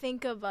 though, I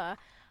think of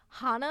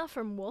Hannah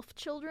from Wolf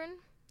Children.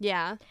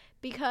 Yeah.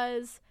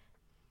 Because,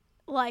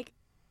 I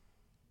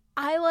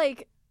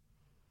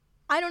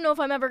don't know if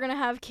I'm ever going to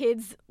have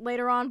kids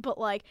later on, but,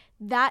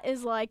 that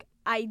is,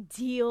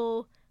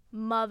 ideal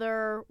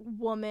mother,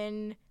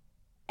 woman.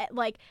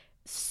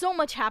 So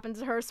much happens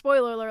to her.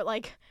 Spoiler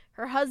alert,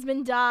 her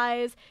husband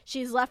dies.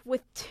 She's left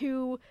with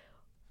 2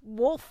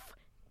 wolf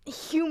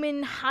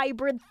human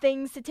hybrid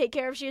things to take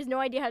care of. She has no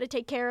idea how to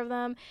take care of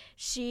them.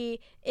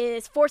 She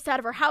is forced out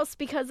of her house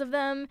because of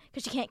them,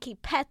 because she can't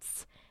keep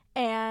pets.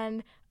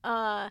 And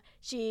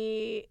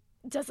she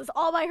does this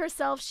all by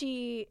herself.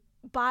 She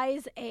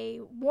buys a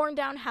worn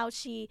down house.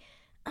 She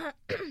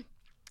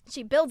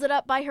builds it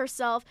up by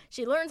herself.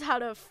 She learns how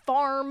to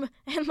farm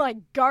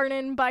and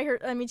garden by her.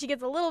 I mean, she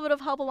gets a little bit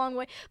of help along the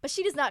way, but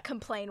she does not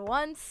complain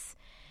once.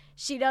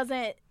 She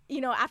doesn't,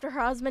 after her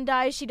husband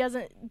dies, she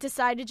doesn't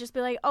decide to just be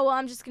like, oh, well,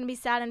 I'm just going to be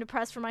sad and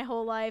depressed for my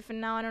whole life, and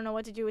now I don't know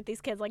what to do with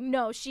these kids.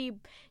 No, she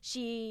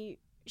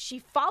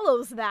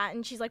follows that,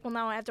 and she's like, well,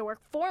 now I have to work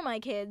for my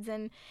kids.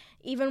 And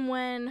even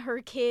when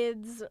her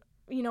kids,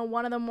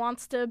 one of them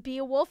wants to be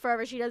a wolf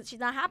forever, she's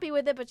not happy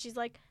with it, but she's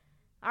like,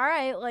 all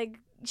right,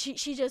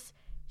 she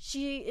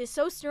is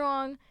so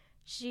strong.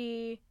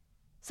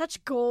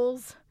 Such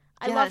goals.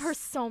 I love her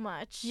so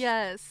much.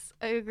 Yes,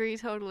 I agree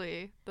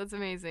totally. That's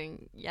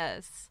amazing.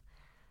 Yes.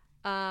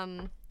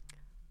 I'll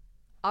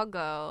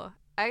go.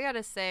 I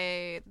gotta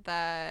say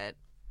that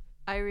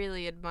I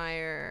really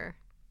admire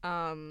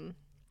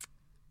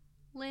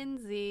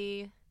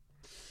Lindsay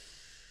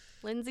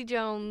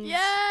Jones.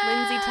 Yes!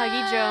 Lindsay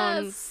Tuggy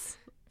Jones.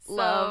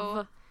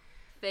 Love.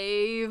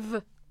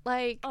 Fave.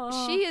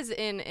 She is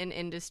in an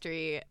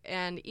industry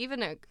and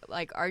even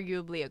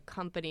arguably a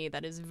company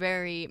that is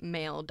very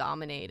male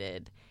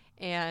dominated.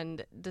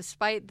 And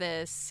despite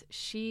this,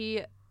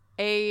 she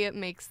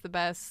makes the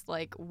best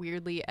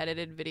weirdly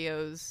edited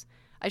videos.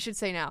 I should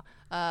say now.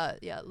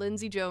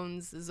 Lindsay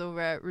Jones is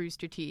over at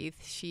Rooster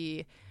Teeth.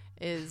 She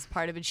is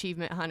part of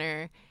Achievement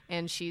Hunter,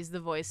 and she's the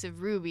voice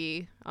of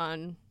Ruby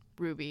on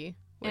Ruby.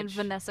 And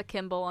Vanessa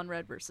Kimball on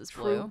Red vs.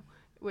 Blue.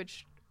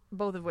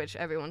 Both of which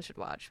everyone should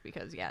watch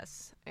because,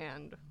 yes,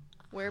 and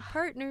we're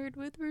partnered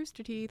with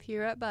Rooster Teeth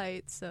here at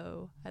Byte,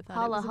 so I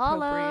thought it was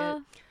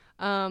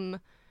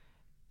appropriate.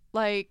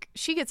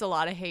 She gets a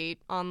lot of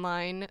hate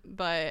online,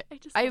 but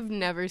I've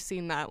never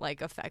seen that,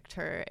 affect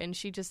her, and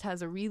she just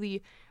has a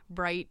really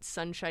bright,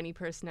 sunshiny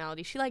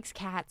personality. She likes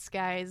cats,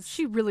 guys.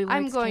 She really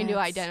likes cats. I'm going to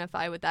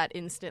identify with that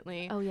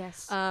instantly. Oh,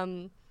 yes.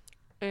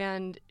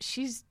 And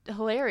she's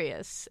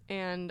hilarious,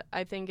 and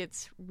I think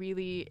it's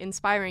really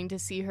inspiring to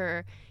see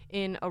her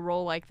in a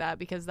role like that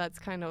because that's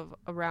kind of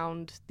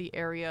around the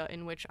area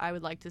in which I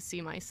would like to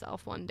see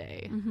myself one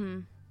day.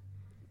 Mm-hmm.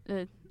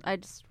 I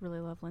just really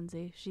love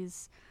Lindsay.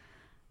 She's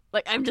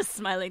I'm just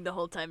smiling the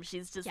whole time.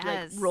 She's just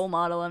role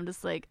model. I'm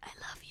just I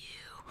love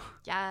you.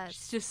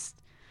 Yes.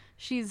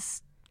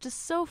 She's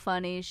just so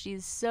funny.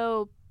 She's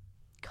so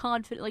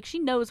confident. She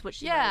knows what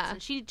she likes.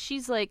 And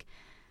she's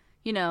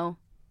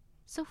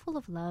so full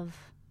of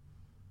love.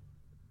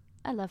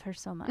 I love her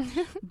so much.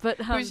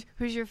 But who's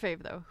your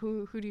fave though?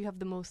 Who do you have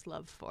the most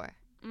love for?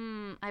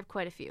 I have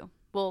quite a few.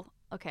 Well,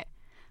 okay.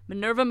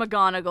 Minerva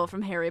McGonagall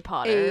from Harry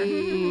Potter.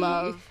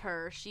 Love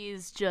her.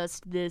 She's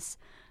just this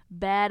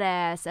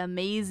badass,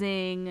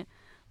 amazing,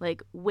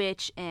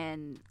 witch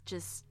and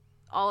just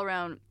all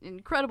around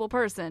incredible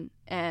person.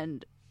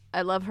 And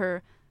I love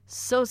her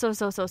so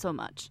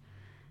much.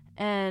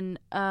 And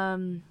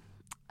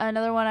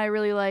another one I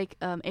really like,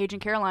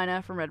 Agent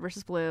Carolina from Red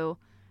vs. Blue.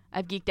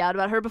 I've geeked out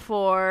about her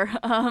before,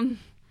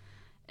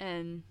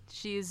 and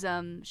she's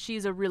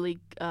a really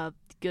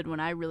good one.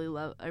 I really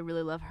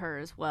love her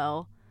as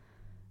well.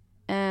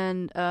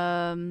 And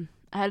I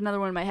had another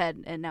one in my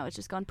head, and now it's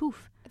just gone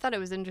poof. thought it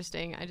was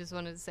interesting. I just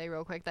wanted to say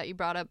real quick that you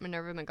brought up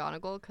Minerva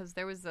McGonagall, because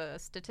there was a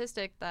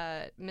statistic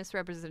that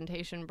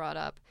Misrepresentation brought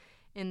up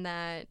in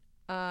that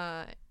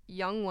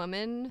young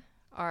women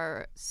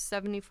are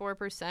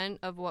 74%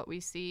 of what we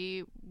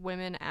see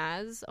women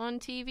as on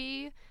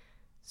TV.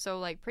 So,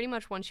 like, pretty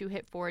much once you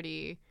hit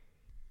 40,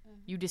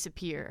 you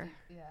disappear.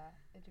 Yeah,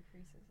 it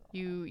decreases a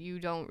lot. You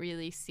don't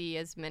really see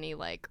as many,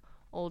 like,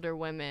 older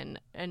women,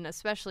 and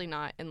especially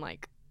not in,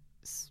 like,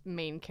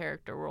 main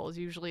character roles.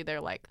 Usually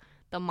they're, like,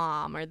 the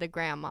mom or the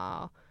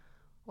grandma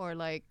or,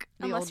 like,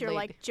 the Unless old you're lady.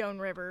 like Joan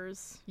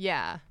Rivers.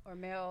 Yeah. Or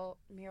Meryl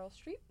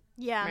Streep?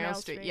 Yeah, Meryl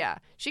Streep. Yeah.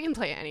 She can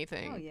play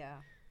anything. Oh, yeah.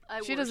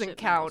 She doesn't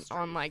count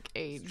on, like,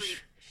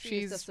 age.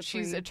 She's the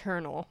She's supreme.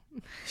 eternal.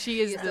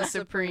 She is the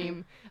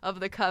supreme of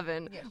the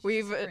coven. Yeah, she's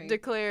We've supreme.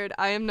 declared,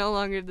 I am no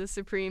longer the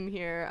supreme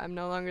here. I'm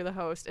no longer the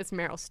host. It's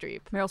Meryl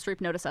Streep. Meryl Streep,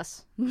 notice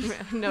us.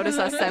 Notice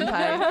us,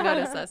 senpai.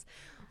 Notice us.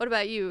 What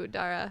about you,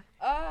 Dara?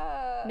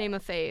 Name a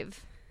fave.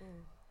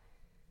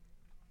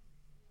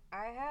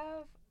 I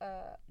have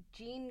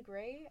Jean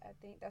Grey. I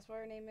think that's what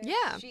her name is.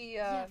 Yeah.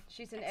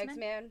 She's an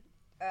X-Men.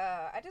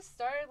 X-Man.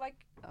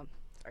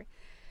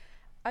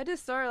 I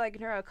just started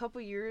liking her a couple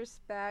years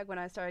back when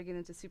I started getting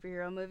into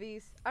superhero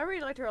movies. I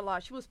really liked her a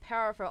lot. She was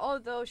powerful,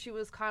 although she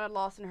was kind of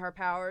lost in her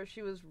powers.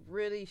 She was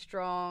really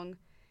strong.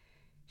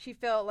 She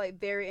felt like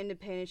very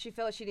independent. She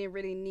felt like she didn't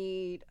really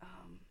need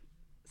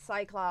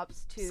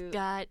Cyclops to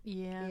Scott,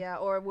 yeah.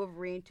 or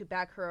Wolverine to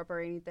back her up or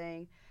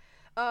anything.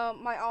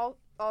 My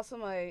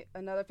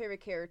another favorite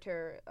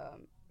character.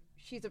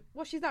 She's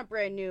not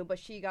brand new, but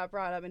she got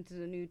brought up into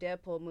the new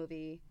Deadpool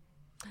movie.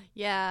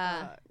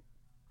 Yeah.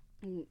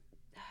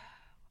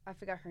 I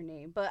forgot her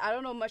name, but I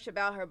don't know much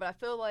about her. But I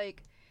feel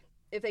like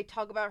if they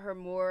talk about her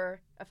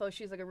more, I feel like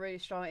she's like a really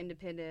strong,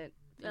 independent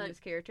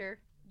feminist character.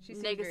 She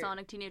seems very-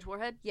 Negasonic Teenage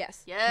Warhead?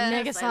 Yes. Yes.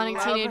 Negasonic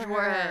I love Teenage her.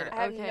 Warhead.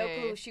 I have no Okay.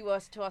 clue who she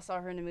was until I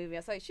saw her in the movie. I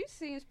was like, she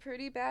seems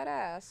pretty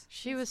badass.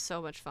 She was so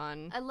much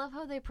fun. I love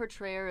how they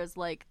portray her as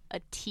like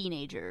a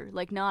teenager,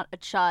 like not a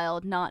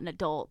child, not an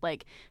adult.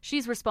 Like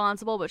she's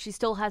responsible, but she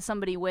still has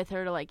somebody with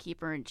her to like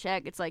keep her in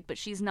check. It's like, but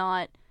she's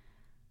not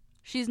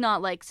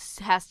like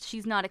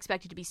she's not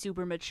expected to be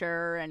super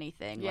mature or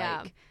anything.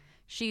 Yeah. Like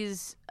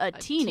she's a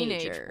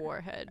teenager. Teenage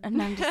warhead. And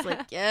I'm just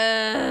like,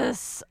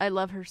 yes, I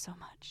love her so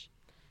much.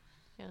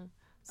 Yeah.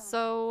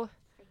 So,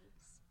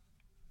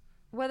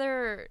 we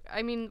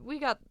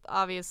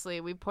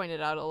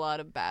pointed out a lot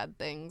of bad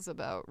things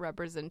about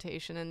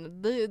representation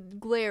and the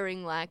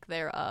glaring lack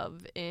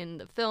thereof in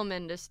the film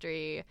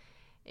industry,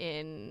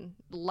 in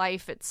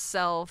life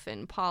itself,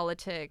 in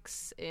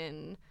politics,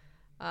 in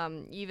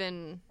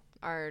even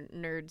our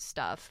nerd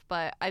stuff.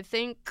 But I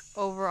think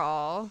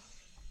overall,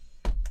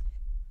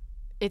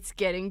 it's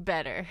getting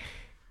better.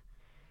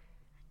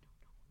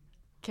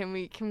 Can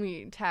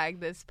we tag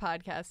this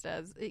podcast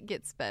as it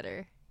gets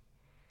better?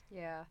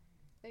 Yeah,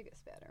 it gets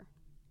better.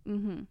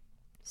 Mm-hmm.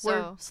 So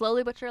We're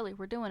slowly but surely,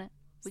 we're doing it.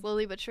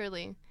 slowly but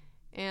surely.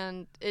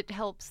 And it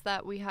helps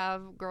that we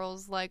have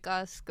girls like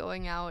us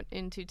going out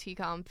into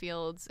TCOM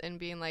fields and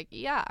being like,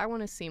 yeah, I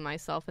want to see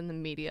myself in the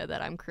media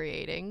that I'm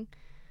creating.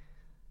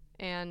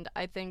 And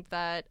I think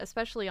that,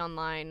 especially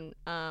online,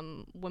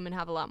 women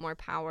have a lot more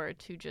power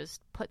to just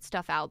put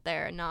stuff out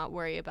there and not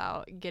worry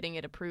about getting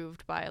it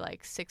approved by,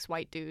 like, 6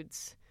 white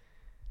dudes,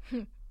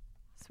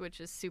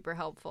 which is super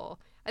helpful.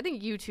 I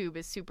think YouTube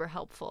is super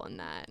helpful in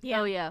that.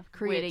 Yeah. Oh yeah,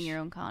 creating Which- your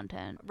own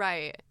content.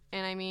 Right.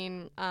 And I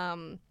mean,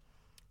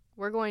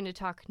 we're going to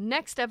talk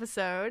next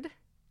episode.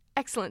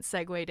 Excellent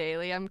segue,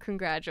 Daily. I'm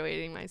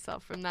congratulating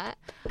myself from that.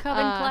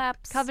 Coven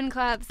claps. Coven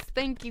claps.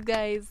 Thank you,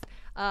 guys.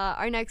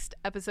 Our next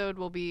episode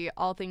will be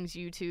all things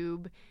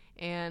YouTube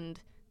and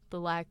the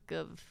lack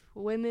of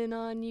women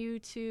on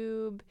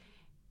YouTube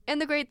and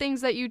the great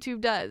things that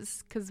YouTube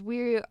does, because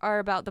we are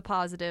about the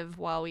positive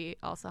while we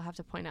also have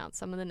to point out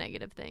some of the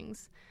negative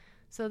things.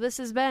 So this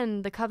has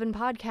been the Coven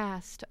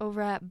Podcast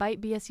over at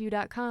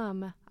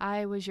BiteBSU.com.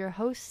 I was your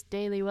host,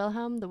 Daily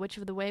Wilhelm, the Witch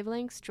of the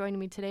Wavelengths. Joining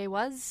me today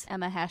was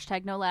Emma,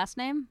 #no last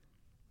name.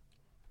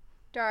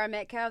 Dara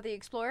Metcalf, the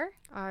Explorer.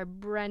 our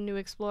brand new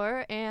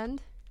explorer,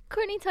 and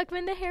Courtney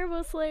Tuckman, the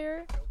Hairbow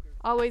Slayer.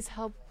 always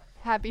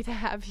happy to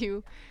have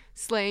you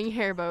slaying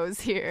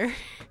hairbows here.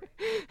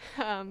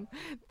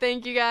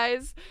 Thank you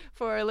guys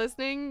for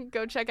listening.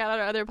 Go check out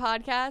our other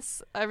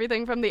podcasts,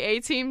 everything from the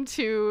A-Team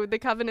to the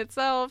Coven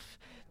itself.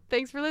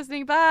 Thanks for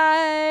listening.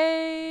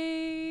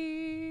 Bye.